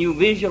top and you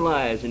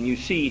visualize and you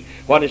see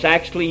what is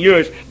actually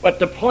yours. But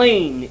the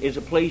plain is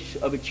a place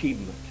of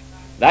achievement.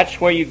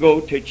 That's where you go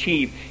to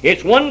achieve.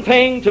 It's one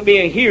thing to be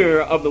a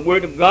hearer of the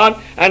Word of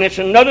God, and it's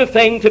another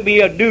thing to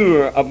be a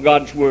doer of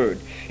God's Word.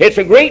 It's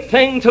a great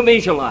thing to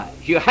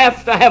visualize. You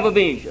have to have a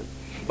vision.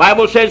 The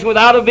Bible says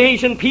without a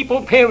vision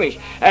people perish.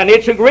 And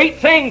it's a great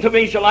thing to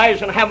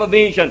visualize and have a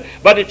vision.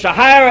 But it's a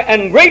higher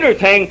and greater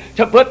thing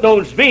to put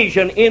those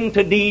vision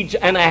into deeds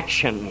and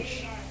actions.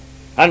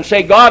 And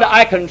say, God,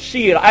 I can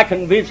see it. I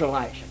can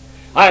visualize it.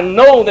 I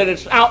know that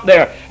it's out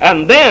there.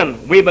 And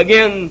then we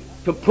begin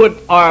to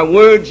put our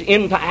words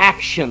into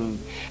action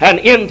and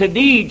into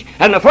deeds.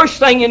 And the first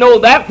thing you know,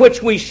 that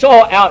which we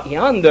saw out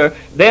yonder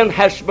then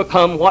has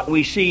become what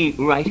we see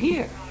right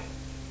here.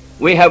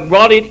 We have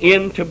brought it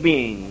into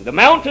being. The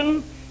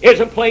mountain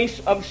is a place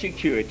of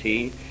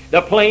security.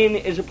 The plain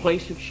is a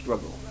place of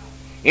struggle.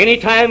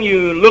 Anytime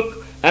you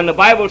look and the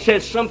Bible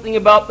says something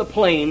about the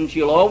plains,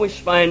 you'll always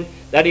find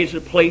that is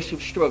a place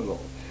of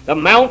struggle. The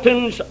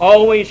mountains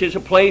always is a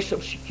place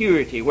of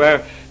security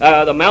where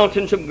the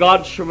mountains of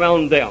God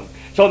surround them.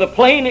 So the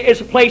plain is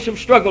a place of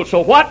struggle.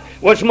 So what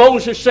was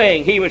Moses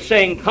saying? He was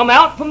saying, come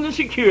out from the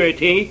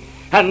security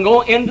and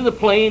go into the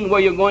plain where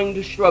you're going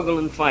to struggle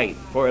and fight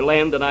for a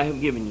land that I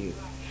have given you.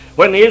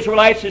 When the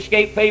Israelites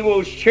escaped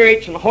Pharaoh's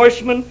chariots and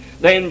horsemen,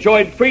 they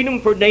enjoyed freedom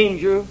from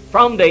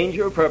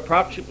danger for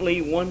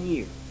approximately 1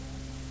 year.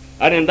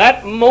 And in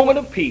that moment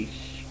of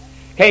peace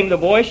came the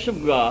voice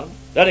of God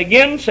that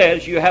again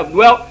says, you have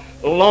dwelt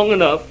long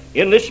enough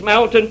in this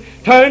mountain,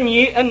 turn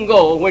ye and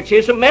go, which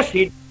is a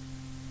message.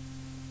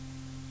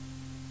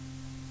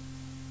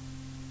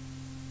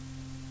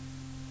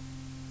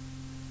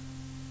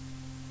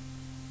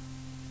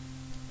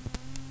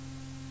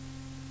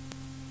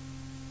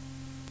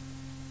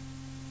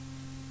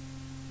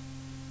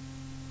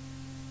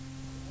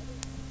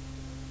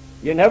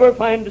 You never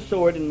find the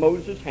sword in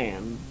Moses'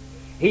 hand.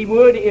 He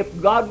would,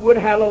 if God would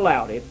have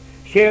allowed it,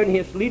 share in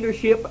his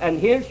leadership and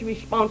his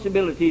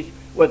responsibilities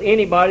with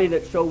anybody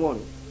that so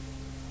wanted.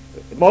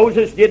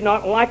 Moses did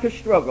not like a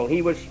struggle.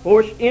 He was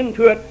forced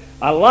into it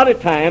a lot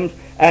of times,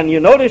 and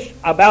you notice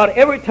about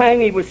every time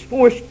he was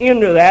forced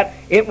into that,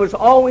 it was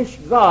always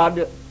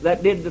God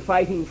that did the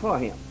fighting for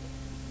him.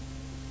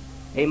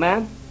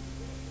 Amen?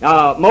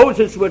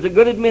 Moses was a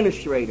good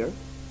administrator.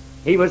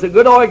 He was a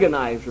good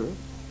organizer.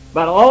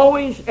 But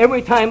always,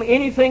 every time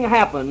anything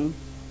happened,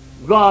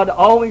 God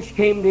always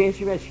came to his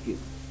rescue.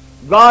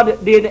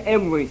 God did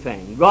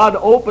everything. God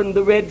opened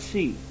the Red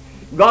Sea.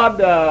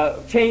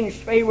 God changed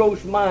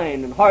Pharaoh's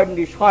mind and hardened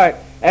his heart.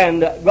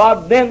 And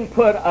God then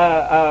put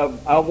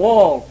a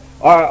wall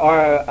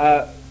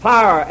or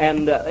fire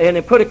and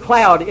he put a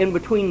cloud in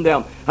between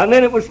them. And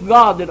then it was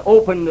God that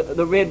opened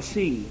the Red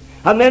Sea.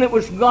 And then it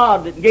was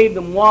God that gave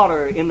them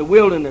water in the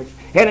wilderness.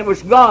 And it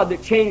was God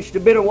that changed the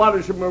bitter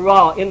waters of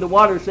Meribah into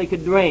waters they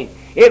could drink.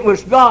 It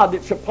was God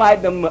that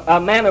supplied them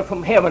manna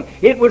from heaven.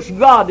 It was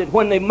God that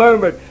when they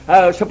murmured,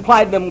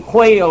 supplied them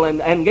quail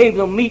and gave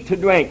them meat to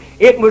drink.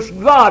 It was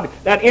God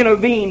that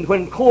intervened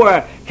when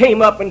Korah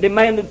came up and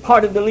demanded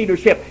part of the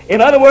leadership. In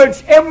other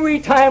words,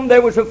 every time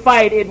there was a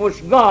fight, it was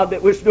God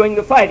that was doing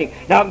the fighting.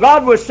 Now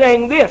God was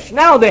saying this,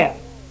 now then,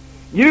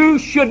 you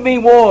should be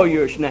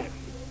warriors now.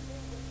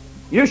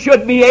 You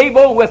should be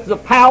able, with the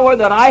power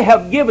that I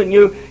have given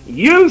you,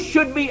 you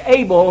should be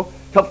able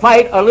to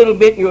fight a little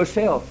bit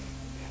yourself.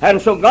 And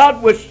so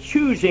God was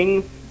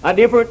choosing a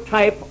different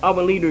type of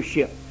a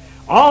leadership.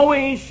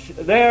 Always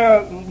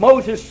there,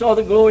 Moses saw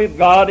the glory of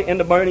God in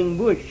the burning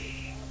bush.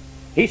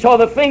 He saw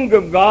the finger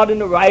of God in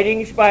the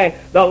writings by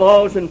the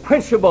laws and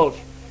principles.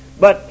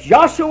 But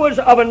Joshua was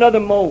of another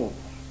mold.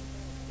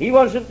 He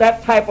wasn't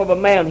that type of a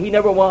man. He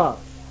never was.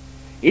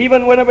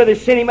 Even whenever they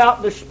sent him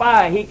out to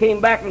spy, he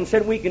came back and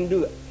said, we can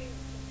do it.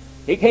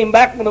 He came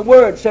back with a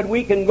word, said,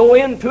 we can go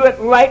into it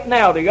right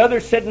now. The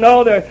others said,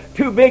 no, they're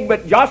too big.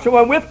 But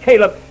Joshua with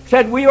Caleb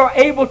said, we are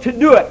able to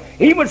do it.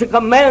 He was a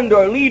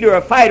commander, a leader,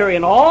 a fighter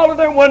in all of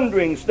their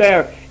wanderings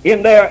there.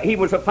 He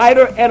was a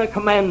fighter and a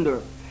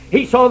commander.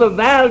 He saw the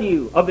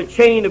value of the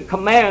chain of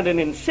command and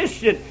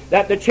insisted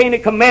that the chain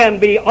of command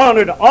be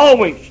honored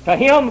always. To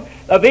him,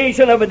 a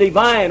vision of a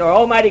divine or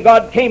almighty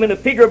God came in the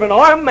figure of an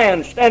armed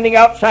man standing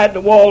outside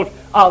the walls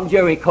of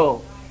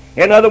Jericho.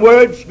 In other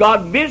words,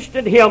 God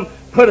visited him,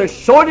 put a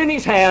sword in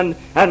his hand,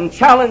 and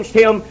challenged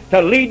him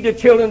to lead the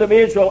children of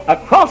Israel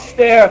across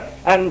there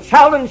and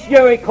challenge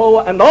Jericho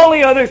and all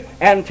the others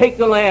and take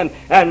the land.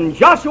 And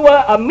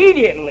Joshua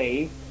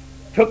immediately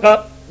took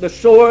up the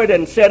sword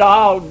and said,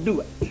 I'll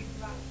do it.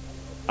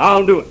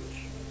 I'll do it.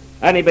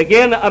 And he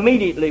began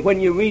immediately.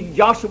 When you read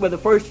Joshua, the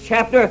first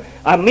chapter,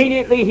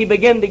 immediately he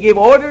began to give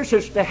orders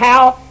as to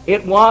how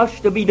it was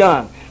to be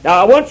done.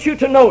 Now I want you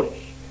to notice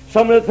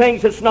some of the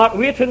things that's not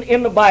written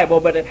in the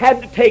Bible, but it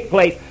had to take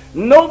place.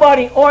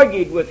 Nobody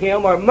argued with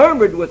him or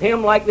murmured with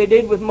him like they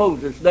did with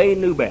Moses. They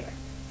knew better.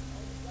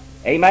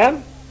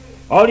 Amen?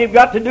 All you've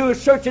got to do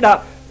is search it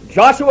out.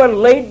 Joshua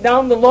laid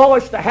down the law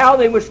as to how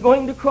they was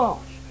going to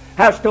cross,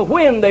 as to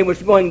when they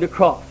was going to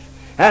cross.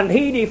 And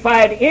he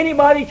defied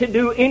anybody to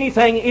do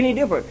anything any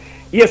different.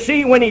 You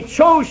see, when he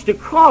chose to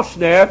cross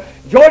there,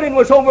 Jordan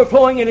was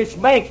overflowing in its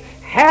banks.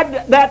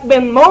 Had that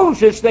been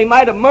Moses, they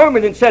might have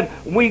murmured and said,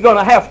 we're going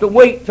to have to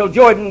wait till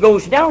Jordan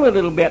goes down a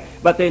little bit.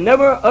 But they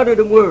never uttered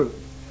a word,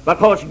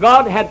 because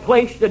God had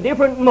placed a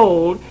different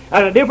mold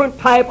and a different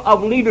type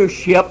of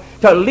leadership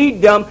to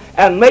lead them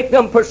and make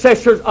them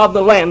possessors of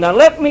the land. Now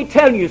let me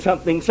tell you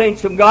something,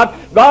 saints of God.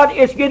 God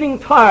is getting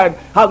tired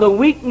of the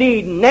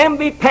weak-kneed,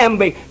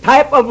 namby-pamby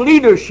type of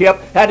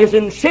leadership that has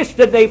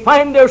insisted they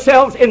find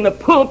themselves in the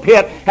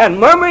pulpit and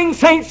murmuring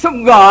saints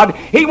of God.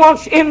 He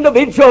wants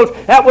individuals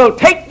that will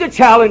take the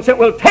challenge, that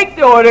will take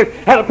the order,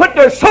 and put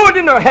their sword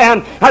in their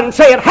hand and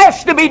say it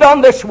has to be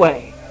done this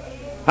way.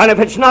 And if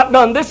it's not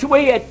done this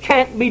way, it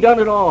can't be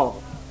done at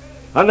all.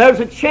 And there's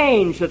a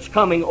change that's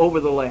coming over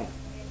the land.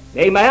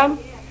 Amen?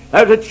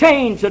 There's a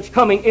change that's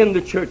coming in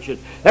the churches.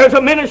 There's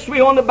a ministry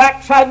on the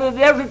backside of the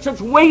desert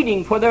that's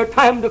waiting for their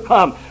time to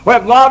come, where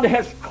God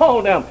has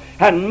called them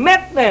and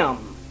met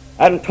them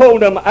and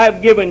told them,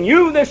 I've given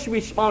you this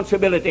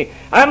responsibility.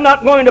 I'm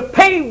not going to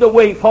pave the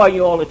way for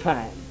you all the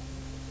time.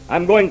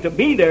 I'm going to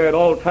be there at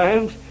all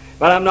times,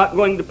 but I'm not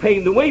going to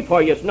pave the way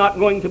for you. It's not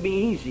going to be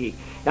easy.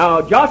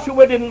 Now,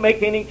 Joshua didn't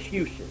make any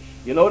excuses.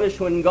 You notice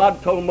when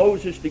God told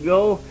Moses to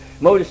go,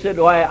 Moses said,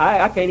 oh,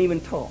 I can't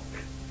even talk.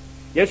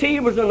 You see, he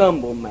was an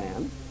humble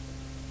man,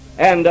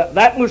 and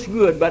that was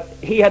good, but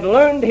he had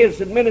learned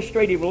his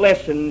administrative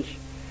lessons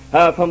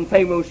from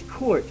Pharaoh's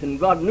court, and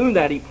God knew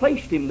that. He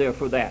placed him there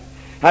for that.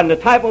 And the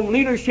type of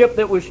leadership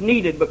that was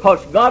needed,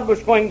 because God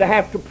was going to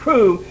have to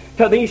prove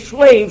to these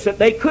slaves that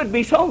they could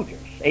be soldiers.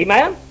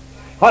 Amen?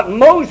 What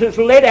Moses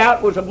led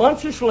out was a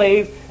bunch of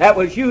slaves that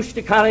was used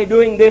to kind of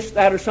doing this,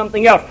 that, or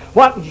something else.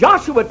 What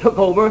Joshua took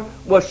over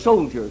was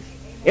soldiers,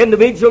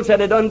 individuals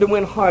that had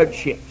underwent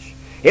hardships,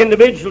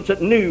 individuals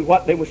that knew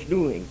what they was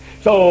doing.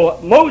 So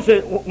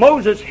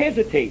Moses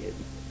hesitated,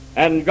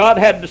 and God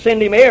had to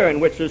send him Aaron,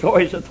 which was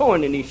always a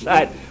thorn in his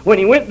side when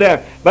he went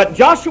there. But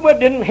Joshua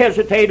didn't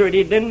hesitate, or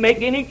he didn't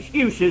make any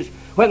excuses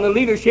when the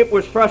leadership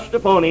was thrust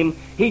upon him.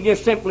 He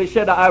just simply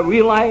said, I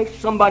realize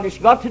somebody's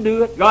got to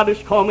do it. God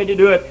has called me to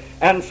do it,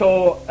 and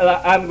so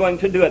I'm going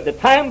to do it. The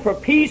time for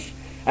peace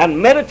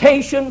and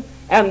meditation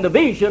and the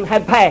vision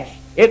had passed.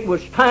 It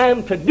was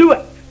time to do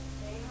it.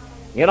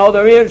 You know,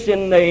 there is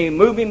in the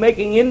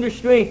movie-making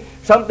industry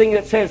something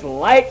that says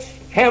lights,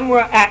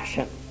 camera,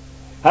 action.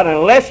 And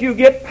unless you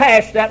get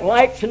past that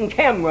lights and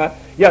camera,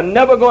 you're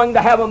never going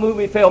to have a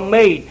movie film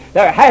made.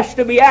 There has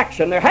to be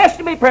action. There has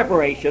to be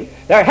preparation.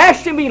 There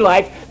has to be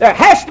lights. There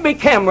has to be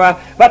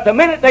camera. But the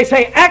minute they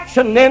say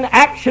action, then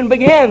action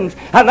begins.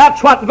 And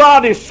that's what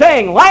God is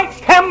saying. Lights,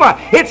 camera.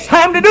 It's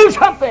time to do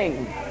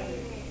something.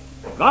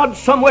 God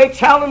some way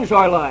challenged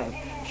our life.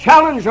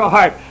 Challenge our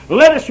heart.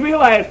 Let us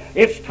realize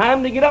it's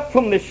time to get up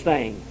from this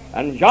thing.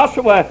 And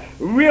Joshua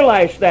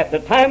realized that the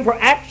time for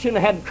action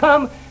had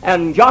come,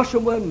 and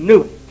Joshua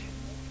knew it.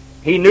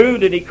 He knew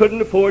that he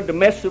couldn't afford to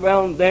mess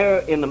around there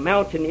in the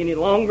mountain any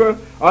longer,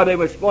 or they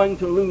was going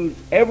to lose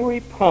every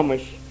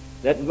promise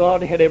that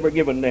God had ever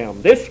given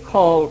them. This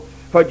called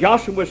for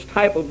Joshua's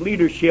type of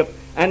leadership,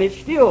 and it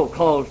still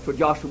calls for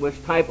Joshua's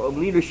type of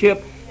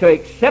leadership to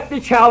accept the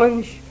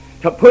challenge,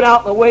 to put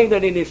out the way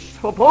that it is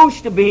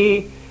supposed to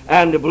be,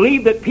 and to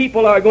believe that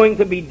people are going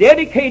to be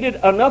dedicated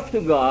enough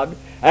to God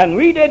and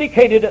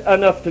rededicated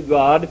enough to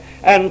God,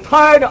 and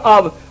tired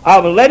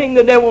of letting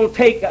the devil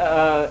take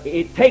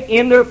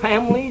in their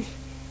families.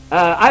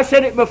 I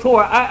said it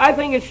before. I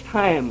think it's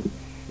time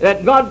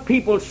that God's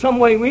people some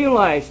way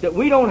realize that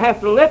we don't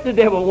have to let the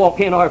devil walk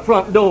in our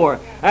front door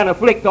and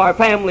afflict our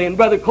family and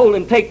Brother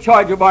Colin take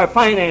charge of our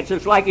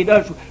finances like he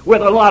does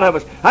with a lot of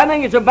us. I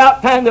think it's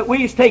about time that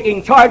we's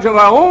taking charge of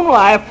our own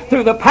life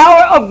through the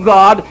power of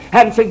God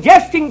and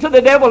suggesting to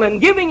the devil and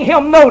giving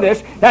him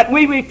notice that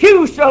we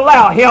refuse to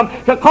allow him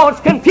to cause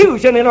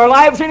confusion in our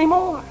lives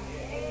anymore.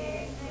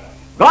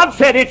 God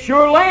said it's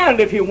your land.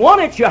 If you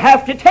want it, you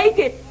have to take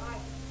it.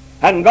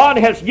 And God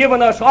has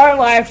given us our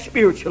life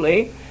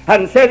spiritually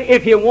and said,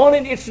 if you want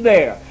it, it's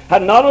there.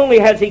 And not only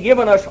has he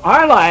given us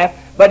our life,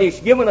 but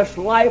he's given us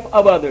life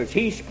of others.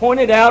 He's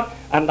pointed out,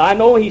 and I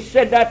know he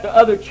said that to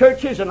other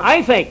churches, and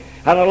I think,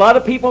 and a lot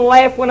of people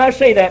laugh when I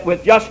say that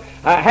with just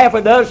half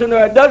a dozen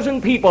or a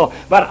dozen people,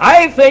 but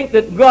I think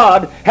that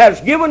God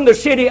has given the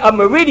city of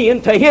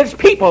Meridian to his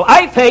people.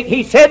 I think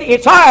he said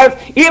it's ours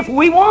if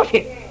we want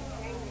it.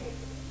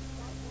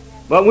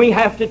 But we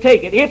have to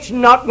take it. It's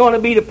not going to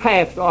be the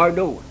path to our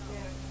door.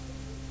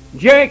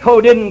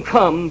 Jericho didn't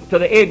come to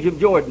the edge of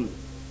Jordan.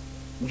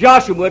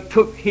 Joshua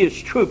took his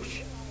troops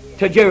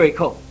to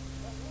Jericho.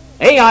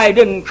 Ai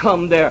didn't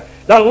come there.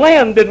 The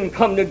land didn't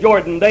come to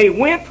Jordan. They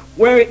went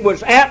where it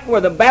was at, where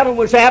the battle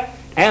was at,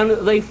 and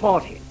they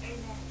fought it.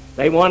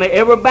 They won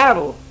every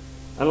battle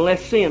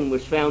unless sin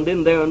was found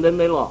in there, and then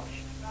they lost.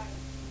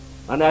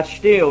 And that's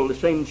still the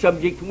same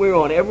subject we're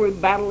on. Every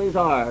battle is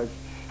ours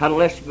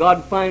unless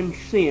God finds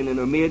sin in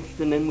our midst,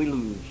 and then we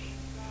lose.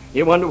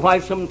 You wonder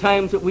why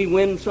sometimes that we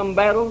win some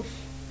battles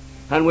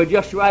and we're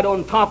just right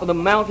on top of the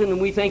mountain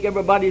and we think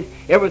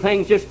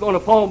everything's just going to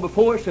fall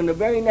before us, and the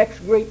very next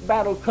great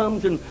battle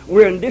comes and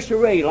we're in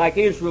disarray like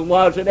Israel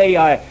was at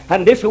Ai,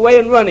 and disarray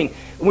and running.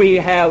 We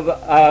have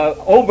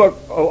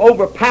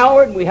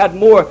overpowered, we had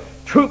more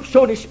troops,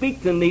 so to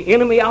speak, than the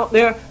enemy out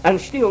there, and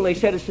still they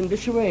set us in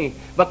disarray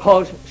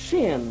because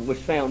sin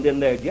was found in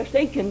there. Just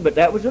aching, but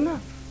that was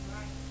enough.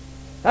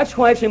 That's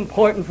why it's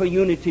important for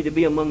unity to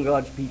be among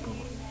God's people.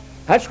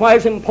 That's why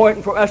it's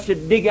important for us to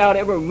dig out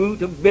every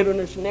root of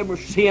bitterness and every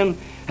sin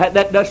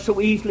that does so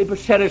easily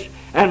beset us,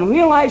 and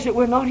realize that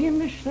we're not in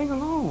this thing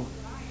alone.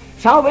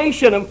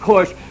 Salvation, of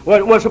course,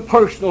 was a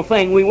personal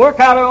thing. We work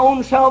out our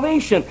own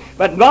salvation,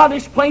 but God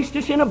has placed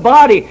us in a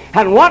body,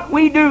 and what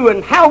we do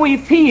and how we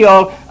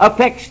feel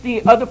affects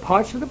the other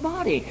parts of the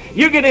body.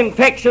 You get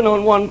infection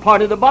on one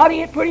part of the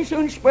body, it pretty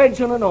soon spreads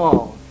on it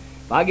all.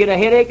 If I get a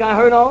headache, I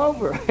hurt all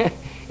over.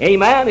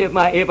 Amen.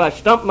 If I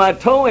stump my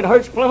toe, it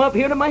hurts plumb up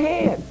here to my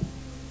head.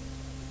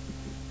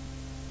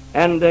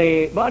 And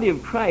the body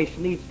of Christ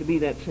needs to be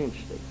that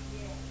sensitive.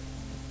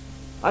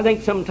 I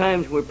think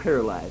sometimes we're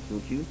paralyzed,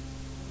 don't you?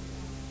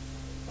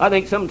 I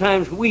think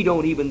sometimes we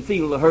don't even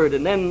feel the hurt,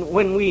 and then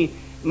when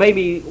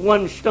maybe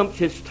one stumps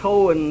his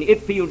toe and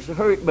it feels the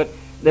hurt, but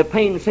the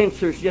pain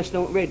sensors just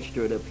don't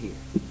register it up here.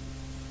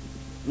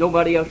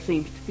 Nobody else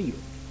seems to feel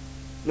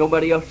it.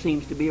 Nobody else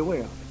seems to be aware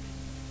of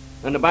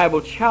it. And the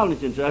Bible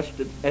challenges us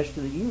as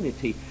to the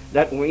unity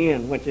that we're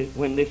in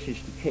when this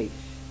is the case,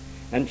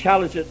 and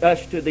challenges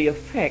us to the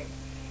effect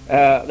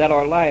that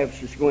our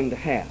lives is going to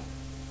have.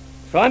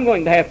 So I'm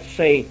going to have to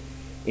say,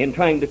 in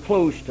trying to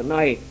close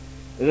tonight,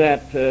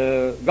 that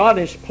God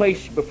has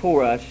placed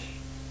before us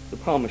the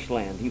promised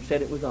land. He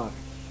said it was ours,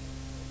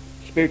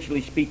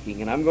 spiritually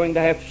speaking. And I'm going to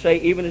have to say,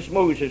 even as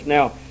Moses,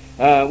 now,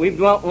 we've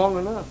dwelt long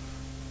enough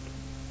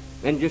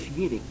in just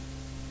getting,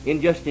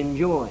 in just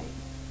enjoying.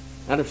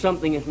 And if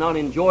something is not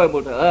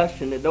enjoyable to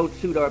us and it don't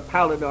suit our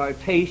palate or our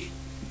taste,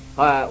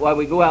 why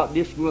we go out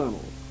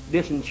disgruntled,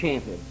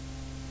 disenchanted,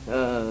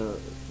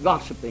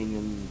 gossiping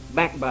and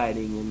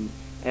backbiting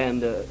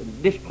and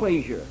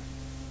displeasure.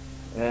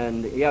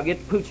 And get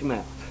the pooch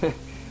mouth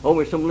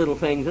over some little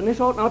things. And this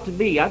ought not to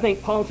be. I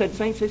think Paul said,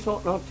 saints, this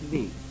ought not to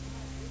be.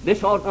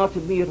 This ought not to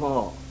be at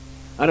all.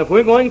 And if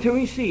we're going to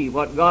receive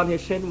what God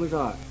has said was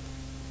ours,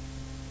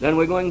 then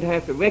we're going to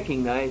have to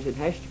recognize it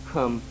has to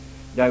come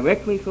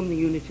directly from the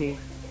unity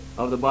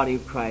of the body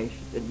of Christ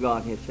that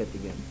God has set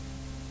together.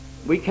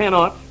 We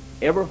cannot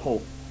ever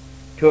hope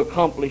to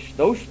accomplish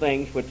those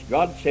things which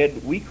God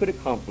said we could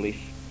accomplish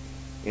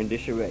in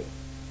disarray.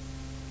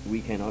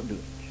 We cannot do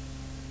it.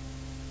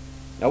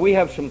 Now, we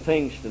have some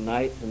things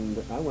tonight, and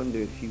I wonder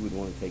if you would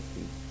want to take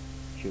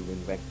the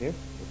children back there,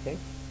 okay?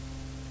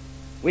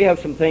 We have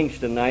some things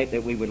tonight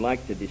that we would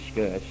like to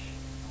discuss.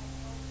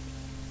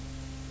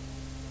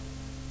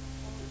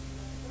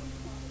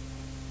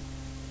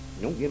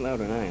 Don't get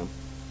louder than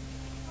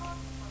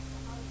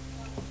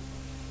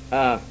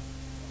I am.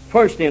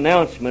 First, the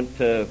announcement.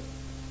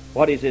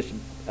 What is this?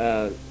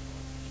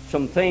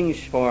 Some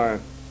things for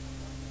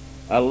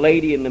a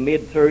lady in the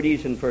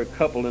mid-30s and for a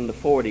couple in the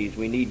 40s.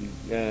 We need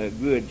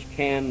goods,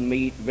 canned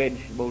meat,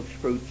 vegetables,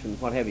 fruits,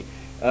 and what have you.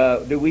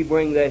 Do we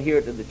bring that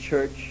here to the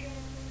church?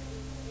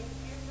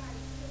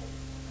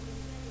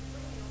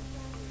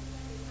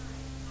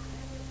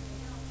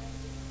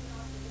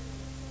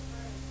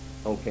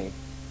 Okay.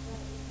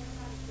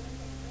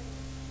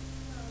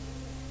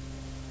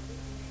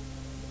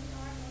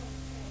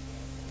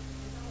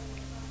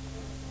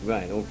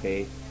 Right,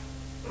 okay.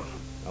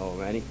 All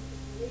righty.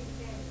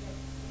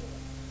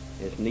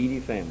 It's needy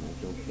families,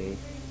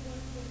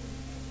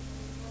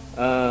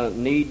 okay.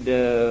 Need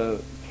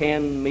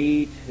canned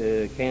meat,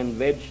 canned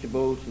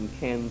vegetables, and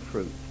canned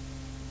fruit.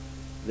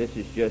 This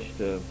is just,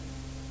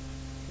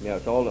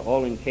 it's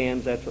all in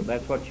cans.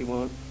 That's what you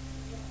want?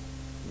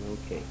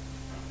 Okay.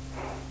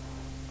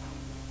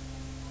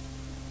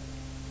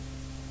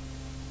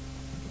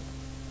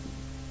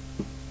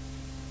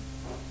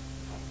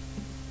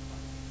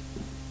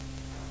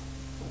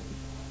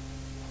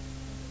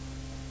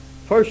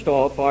 First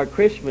off, our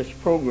Christmas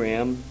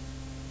program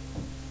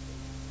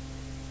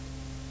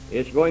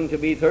is going to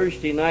be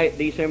Thursday night,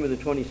 December the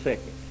 22nd,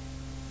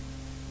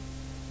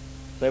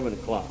 7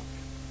 o'clock.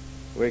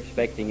 We're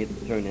expecting it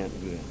to turn out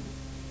good.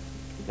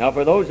 Now,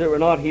 for those that were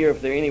not here,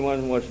 if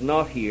anyone was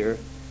not here,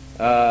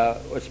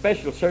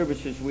 special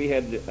services we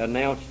had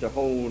announced to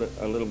hold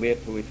a little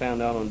bit till we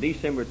found out on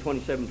December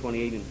 27,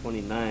 28, and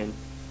 29.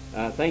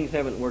 Things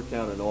haven't worked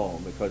out at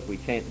all because we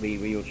can't be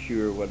real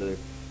sure whether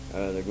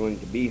they're going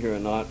to be here or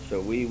not,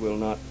 so we will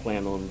not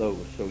plan on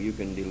those. So you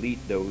can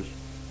delete those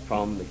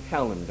from the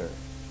calendar.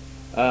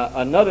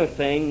 Another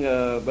thing,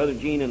 Brother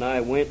Gene and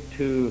I went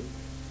to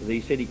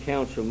the City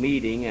Council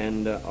meeting,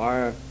 and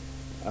our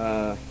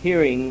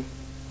hearing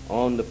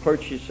on the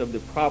purchase of the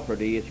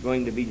property is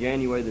going to be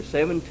January the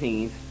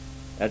 17th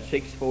at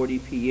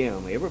 6:40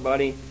 p.m.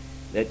 Everybody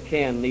that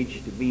can needs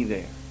to be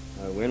there.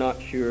 We're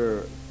not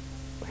sure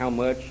how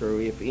much or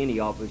if any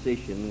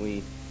opposition.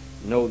 We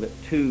know that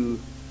two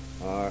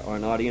are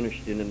not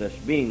interested in us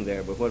being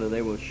there, but whether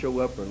they will show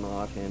up or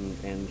not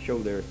and show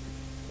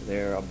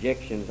their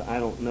objections, I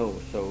don't know.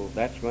 So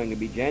that's going to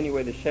be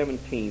January the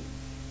 17th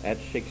at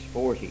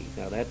 6:40.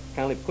 Now that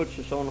kind of puts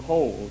us on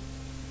hold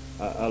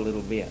a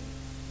little bit.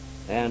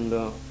 And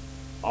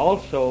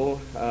also,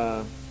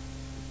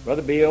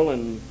 Brother Bill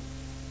and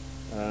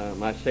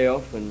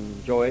myself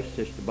and Joyce,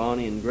 Sister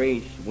Bonnie and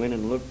Grace went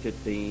and looked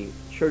at the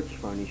church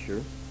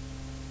furniture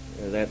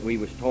that we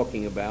was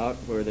talking about,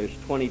 where there's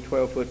 20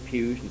 12-foot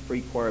pews and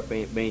 3 choir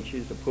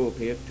benches, a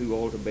pulpit, 2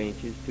 altar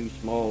benches, 2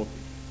 small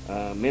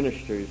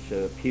ministers'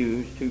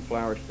 pews, 2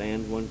 flower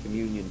stands, 1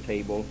 communion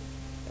table,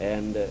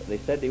 and they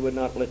said they would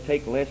not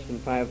take less than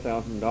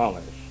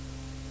 $5,000.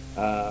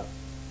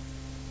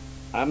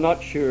 I'm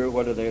not sure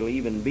whether they'll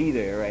even be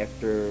there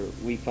after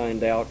we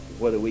find out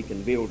whether we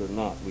can build or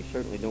not. We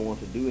certainly don't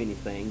want to do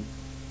anything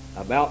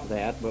about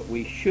that, but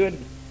we should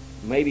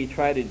maybe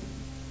try to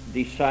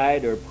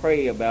decide or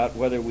pray about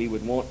whether we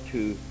would want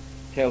to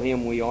tell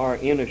him we are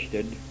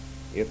interested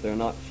if they're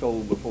not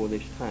sold before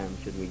this time,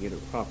 should we get a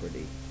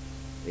property.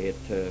 It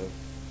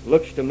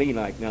looks to me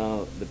like,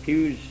 now the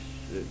pews,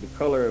 the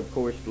color of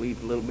course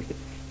leaves a little bit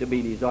to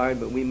be desired,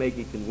 but we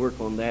maybe can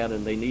work on that,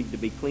 and they need to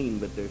be clean,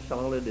 but they're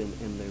solid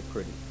and they're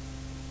pretty.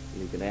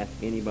 You can ask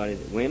anybody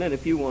that went, and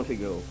if you want to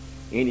go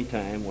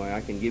anytime, where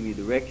I can give you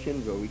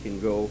directions, or we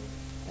can go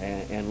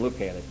and look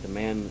at it.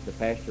 The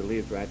pastor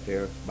lives right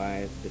there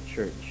by the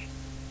church.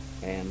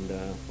 And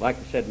like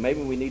I said,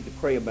 maybe we need to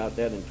pray about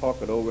that and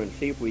talk it over and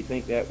see if we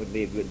think that would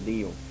be a good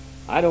deal.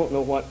 I don't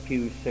know what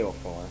pews sell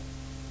for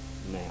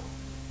now.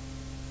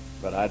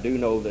 But I do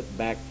know that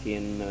back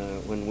in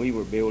when we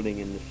were building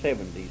in the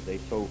 70s, they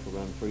sold for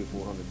around $300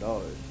 or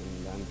 $400,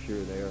 and I'm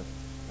sure they're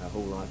a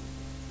whole lot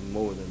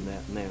more than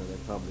that now. They're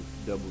probably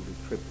doubled or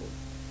tripled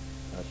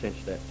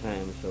since that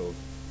time. So,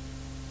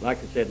 like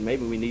I said,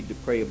 maybe we need to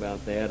pray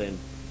about that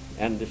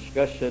and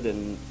discuss it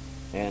and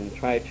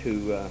try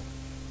to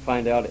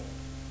find out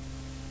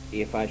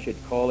if I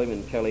should call him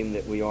and tell him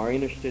that we are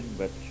interested,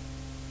 but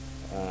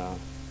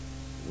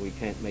we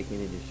can't make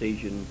any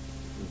decision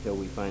until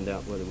we find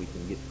out whether we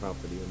can get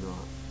property or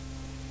not.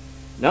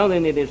 Now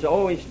then, it has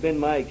always been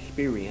my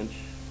experience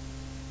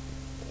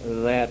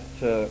that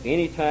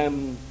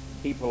anytime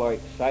people are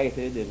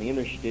excited and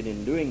interested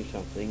in doing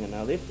something, and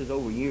now this is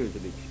over years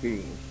of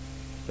experience,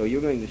 so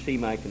you're going to see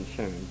my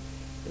concern,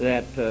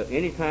 that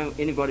anytime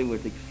anybody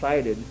was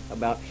excited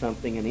about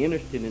something and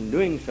interested in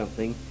doing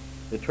something,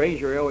 the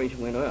treasury always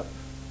went up.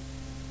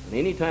 And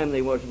anytime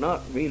they was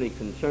not really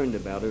concerned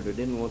about it or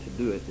didn't want to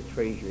do it, the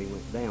treasury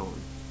went down.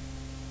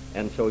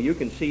 And so you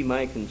can see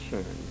my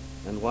concern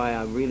and why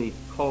I really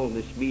called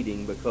this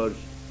meeting, because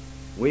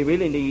we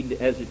really need,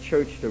 as a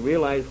church, to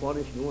realize what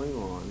is going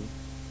on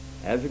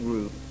as a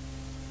group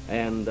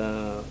and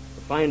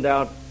find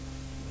out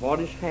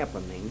what is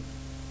happening.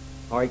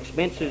 Our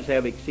expenses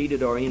have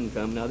exceeded our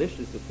income. Now, this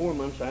is the 4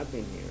 months I've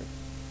been here.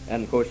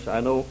 And, of course, I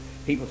know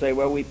people say,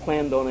 well, we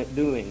planned on it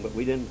doing, but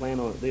we didn't plan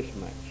on it this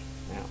much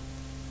now.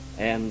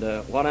 And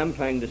what I'm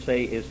trying to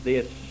say is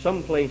this: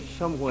 someplace,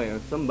 somewhere,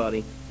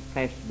 somebody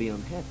has to be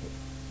unhappy.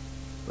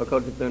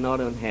 Because if they're not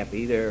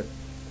unhappy, their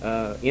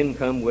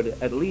income would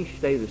at least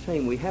stay the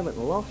same. We haven't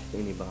lost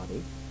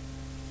anybody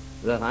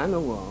that I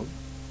know of.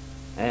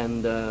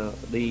 And the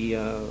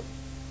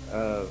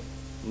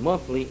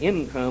monthly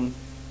income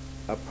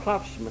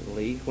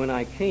approximately when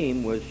I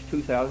came was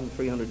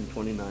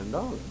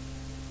 $2,329.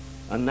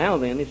 And now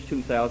then it's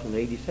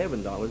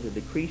 $2,087, a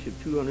decrease of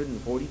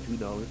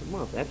 $242 a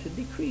month. That's a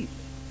decrease.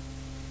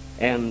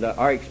 And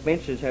our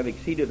expenses have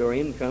exceeded our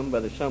income by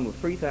the sum of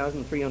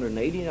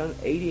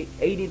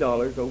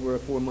 $3,380 over a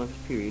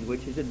 4-month period,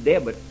 which is a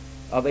debit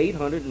of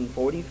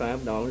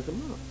 $845 a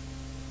month.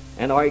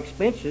 And our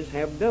expenses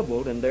have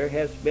doubled, and there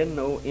has been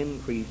no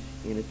increase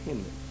in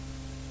attendance.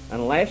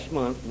 And last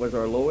month was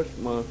our lowest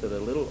month at a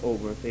little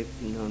over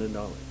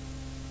 $1,500.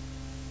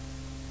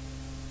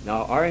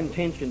 Now, our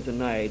intention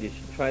tonight is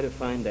to try to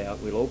find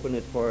out. We'll open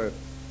it for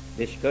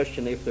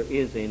discussion if there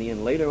is any,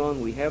 and later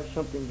on we have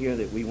something here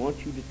that we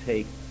want you to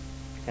take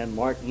and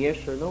mark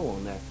yes or no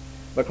on that,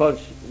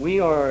 because we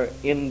are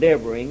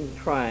endeavoring,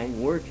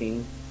 trying,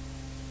 working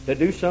to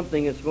do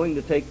something that's going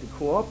to take the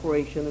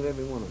cooperation of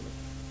every one of us.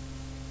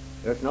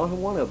 There's not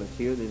one of us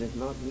here that is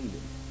not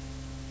needed.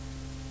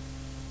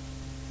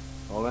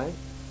 All right?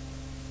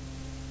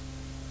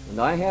 And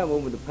I have,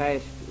 over the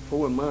past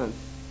 4 months,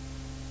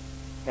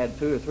 had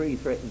 2 or 3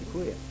 threaten to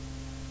quit.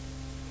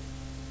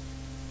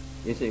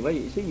 You say, well,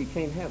 you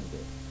can't have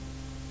this.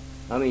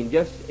 I mean,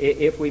 just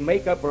if we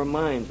make up our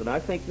minds, and I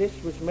think this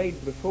was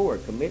made before,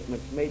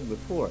 commitments made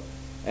before,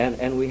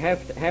 and we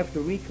have to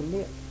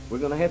recommit. We're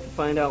going to have to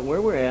find out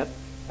where we're at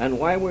and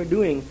why we're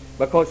doing,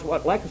 because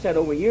like I said,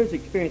 over years'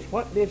 experience,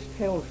 what this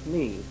tells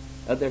me,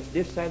 there's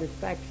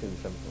dissatisfaction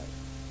someplace.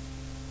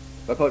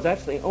 Because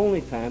that's the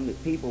only time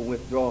that people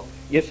withdraw.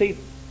 You see,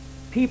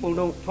 people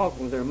don't talk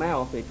with their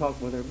mouth, they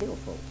talk with their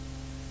billfold.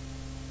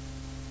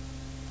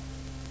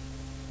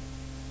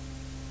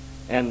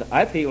 And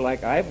I feel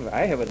like I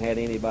haven't had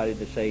anybody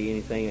to say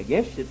anything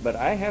against it, but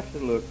I have to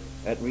look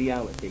at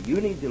reality.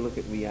 You need to look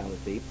at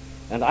reality.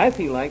 And I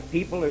feel like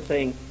people are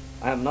saying,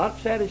 I'm not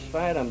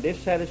satisfied, I'm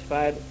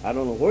dissatisfied. I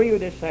don't know where you're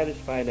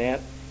dissatisfied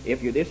at.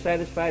 If you're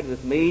dissatisfied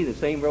with me, the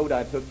same road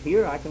I took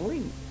here, I can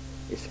leave.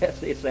 It's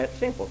that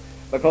simple.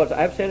 Because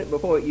I've said it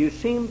before, you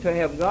seem to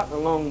have gotten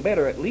along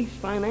better, at least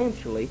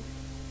financially,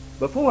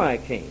 before I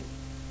came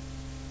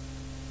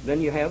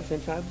than you have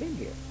since I've been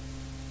here.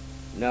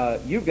 Now,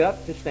 you've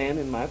got to stand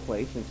in my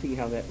place and see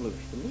how that looks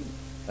to me,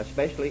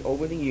 especially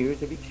over the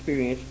years of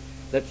experience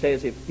that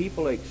says if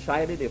people are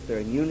excited, if they're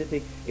in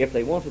unity, if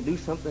they want to do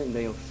something,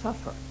 they'll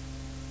suffer.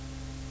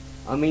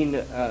 I mean,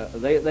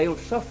 they'll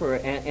suffer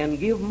and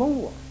give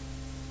more.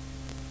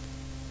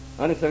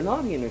 And if they're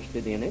not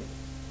interested in it,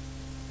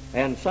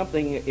 and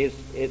something is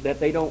that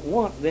they don't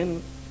want,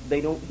 then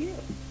they don't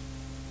give.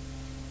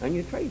 And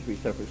your treasury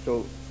suffers.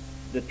 So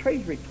the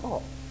treasury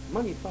talks.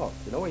 Money talks.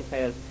 It always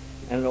has,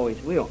 and it always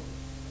will.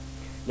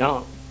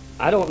 Now,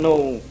 I don't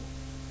know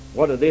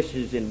whether this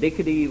is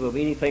indicative of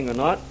anything or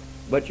not,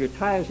 but your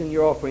tithes and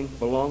your offerings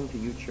belong to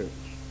your church.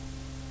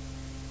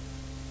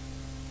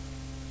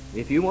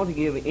 If you want to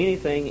give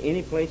anything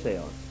anyplace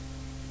else,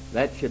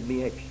 that should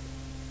be extra.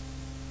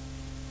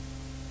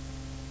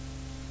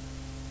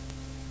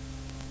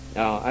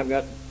 Now, I've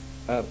got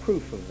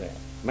proof of that.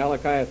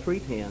 Malachi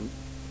 3:10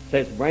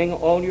 says, "Bring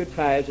all your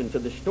tithes into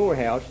the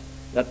storehouse,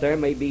 that there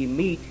may be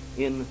meat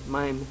in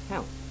mine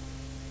house."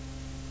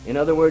 In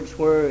other words,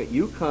 where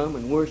you come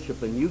and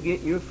worship and you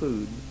get your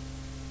food,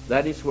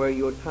 that is where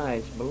your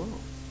tithes belong.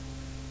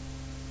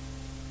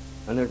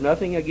 And there's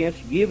nothing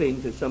against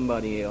giving to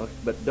somebody else,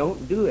 but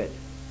don't do it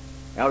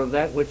out of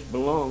that which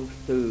belongs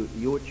to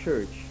your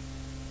church,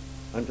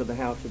 unto the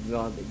house of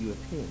God that you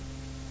attend.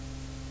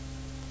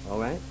 All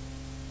right?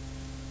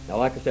 Now,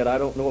 like I said, I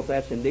don't know if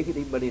that's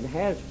indicative, but it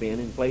has been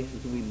in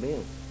places we've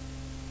been.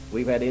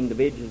 We've had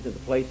individuals at the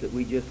place that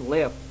we just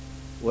left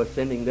was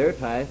sending their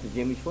tithes to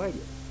Jimmy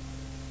Swaggart.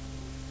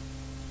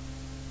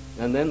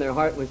 And then their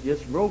heart was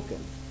just broken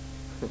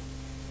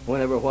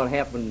whenever what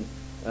happened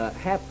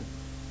happened.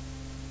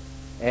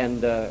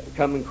 And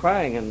coming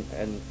crying. And,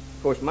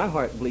 of course, my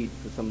heart bleeds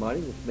for somebody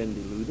that's been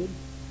deluded.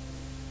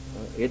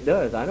 It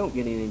does. I don't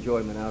get any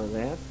enjoyment out of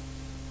that.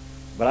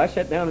 But I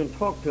sat down and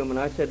talked to him, and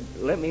I said,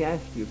 let me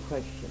ask you a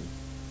question.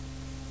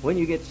 When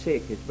you get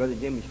sick, is Brother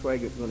Jimmy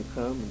Swaggart going to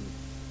come and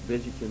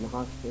visit you in the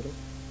hospital?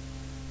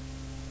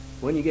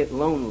 When you get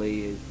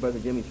lonely, is Brother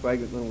Jimmy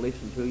Swaggart going to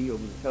listen to you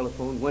over the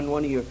telephone? When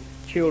one of your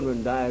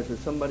children dies or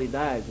somebody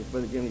dies, is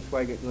Brother Jimmy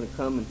Swaggart going to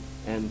come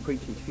and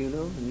preach his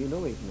funeral? And you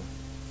know he's not.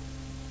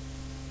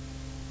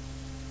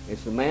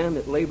 It's the man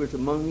that labors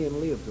among you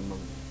and lives among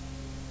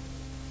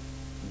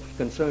you. He's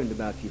concerned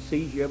about you,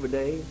 sees you every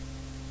day,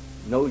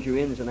 knows your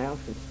ins and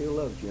outs, and still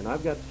loves you. And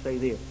I've got to say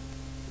this,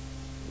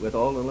 with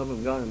all the love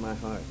of God in my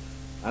heart,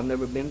 I've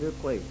never been to a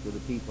place with the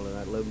people that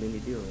I loved any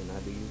dearer than I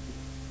do you.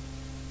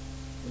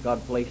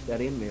 God placed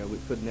that in there. We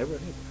could never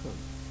have come.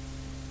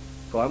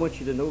 So I want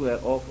you to know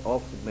that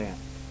off the bat.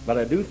 But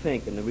I do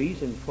think, and the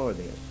reason for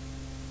this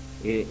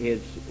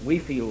is we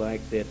feel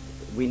like that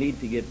we need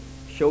to get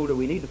shoulder.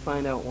 We need to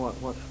find out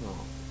what's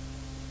wrong,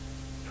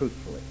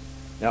 truthfully.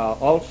 Now,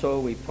 also,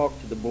 we've talked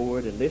to the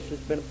board, and this has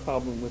been a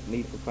problem with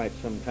me for quite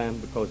some time,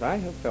 because I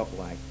have felt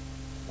like,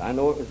 I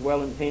know it was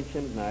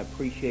well-intentioned, and I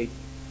appreciate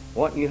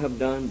what you have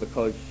done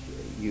because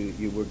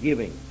you were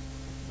giving.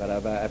 But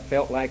I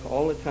felt like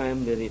all the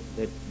time that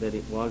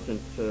it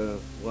wasn't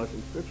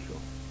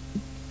scriptural.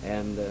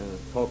 And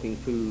talking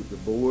to the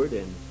board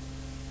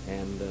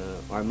and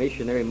our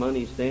missionary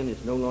monies then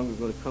is no longer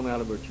going to come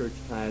out of our church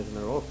tithes and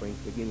our offerings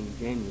beginning in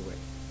January.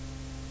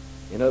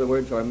 In other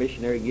words, our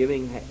missionary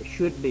giving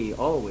should be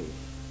always.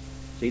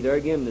 See, there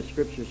again, the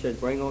scripture says,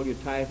 "Bring all your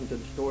tithes into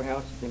the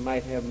storehouse, that they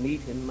might have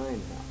meat in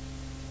mine house."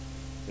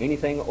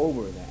 Anything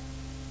over that.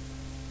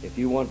 If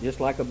you want,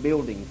 just like a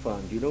building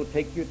fund, you don't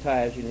take your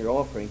tithes and your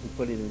offerings and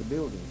put it in the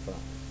building fund.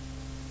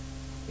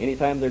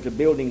 Anytime there's a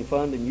building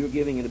fund and you're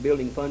giving in a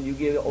building fund, you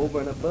give over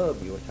and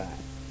above your tithe.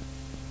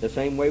 The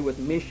same way with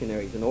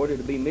missionaries. In order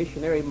to be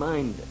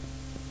missionary-minded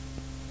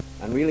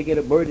and really get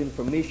a burden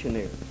for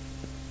missionaries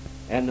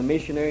and the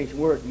missionaries'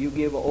 work, you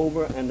give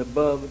over and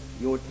above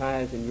your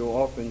tithes and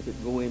your offerings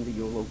that go into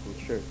your local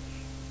church.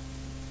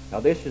 Now,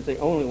 this is the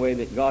only way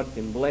that God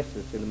can bless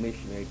us in a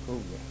missionary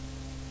program,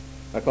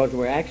 because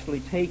we're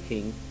actually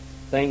taking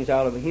things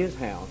out of His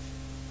house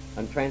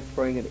and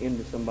transferring it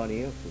into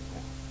somebody else's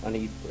house. And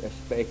He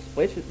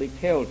explicitly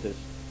tells us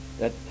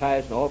that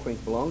tithes and offerings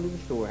belong to the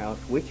storehouse,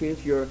 which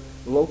is your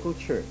local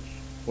church,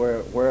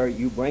 where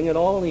you bring it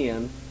all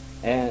in,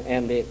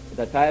 and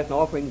the tithes and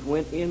offerings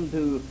went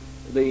into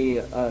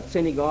the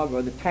synagogue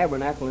or the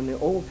tabernacle in the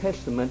Old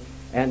Testament,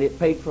 and it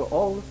paid for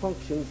all the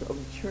functions of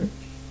the church.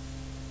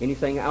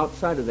 Anything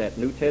outside of that,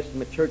 New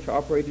Testament church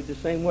operated the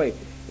same way.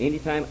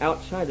 Anytime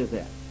outside of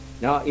that.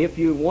 Now, if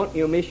you want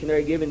your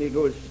missionary giving to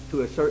go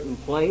to a certain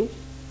place,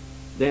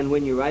 then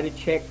when you write a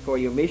check for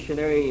your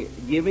missionary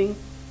giving,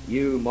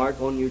 you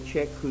mark on your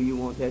check who you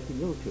want that to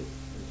go to.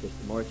 And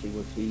Sister Marcy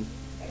will see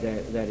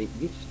that it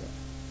gets there.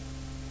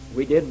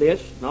 We did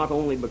this not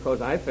only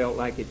because I felt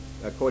like it,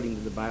 according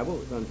to the Bible,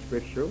 it was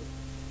unscriptural,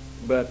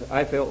 but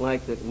I felt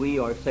like that we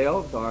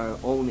ourselves, our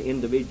own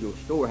individual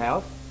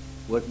storehouse,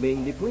 was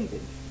being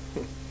depleted.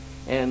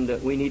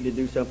 And we need to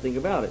do something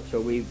about it.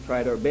 So we've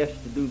tried our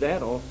best to do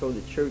that. Also,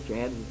 the church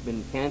ad has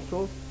been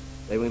canceled,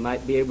 that we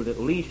might be able to at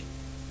least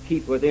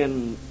keep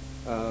within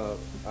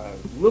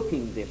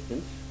looking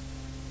distance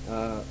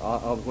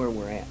of where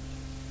we're at,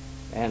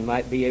 and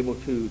might be able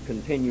to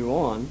continue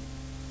on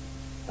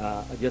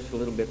just a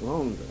little bit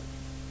longer.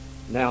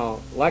 Now,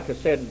 like I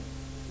said,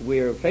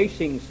 we're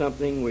facing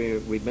something.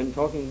 We've been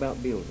talking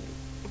about building.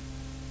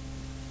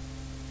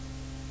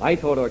 I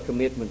thought our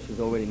commitments was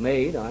already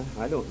made.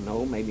 I don't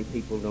know. Maybe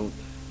people don't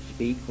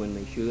speak when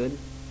they should.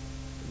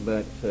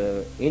 But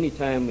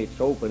anytime it's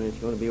open, it's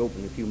going to be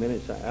open in a few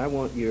minutes. I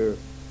want your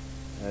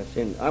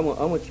I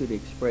want you to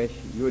express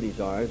your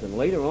desires, and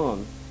later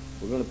on,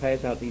 we're going to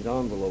pass out these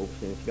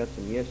envelopes, and it's got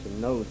some yes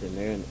and no's in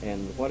there,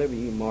 and whatever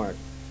you mark,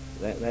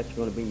 that's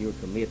going to be your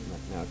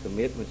commitment. Now,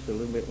 commitment's a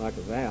little bit like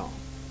a vow.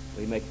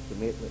 We make a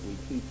commitment, we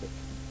keep it.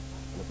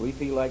 And if we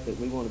feel like that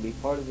we want to be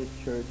part of this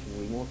church and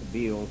we want to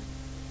build,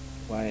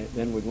 why,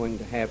 then we're going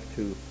to have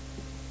to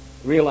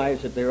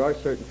realize that there are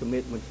certain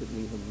commitments that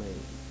we have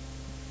made.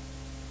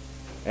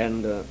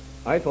 And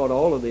I thought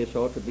all of this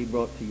ought to be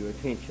brought to your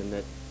attention,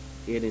 that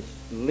it is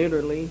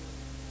literally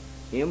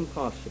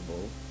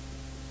impossible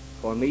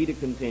for me to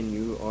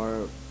continue,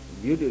 or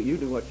you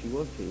do what you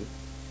want to,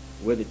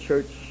 with the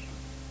church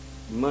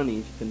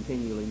monies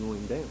continually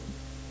going down.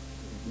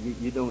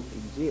 You don't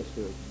exist.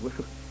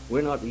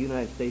 We're not the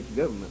United States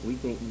government. We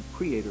can't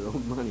create our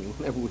own money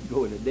whenever we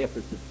go in a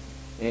deficit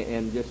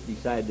and just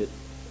decide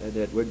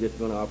that we're just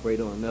going to operate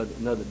on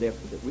another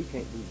deficit. We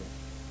can't do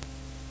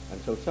that.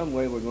 And so some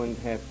way we're going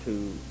to have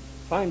to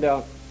find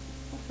out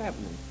what's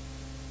happening.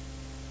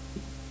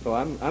 So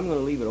I'm going to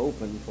leave it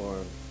open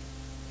for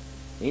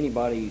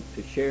anybody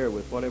to share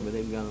with whatever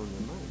they've got on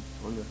their mind,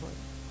 on their heart.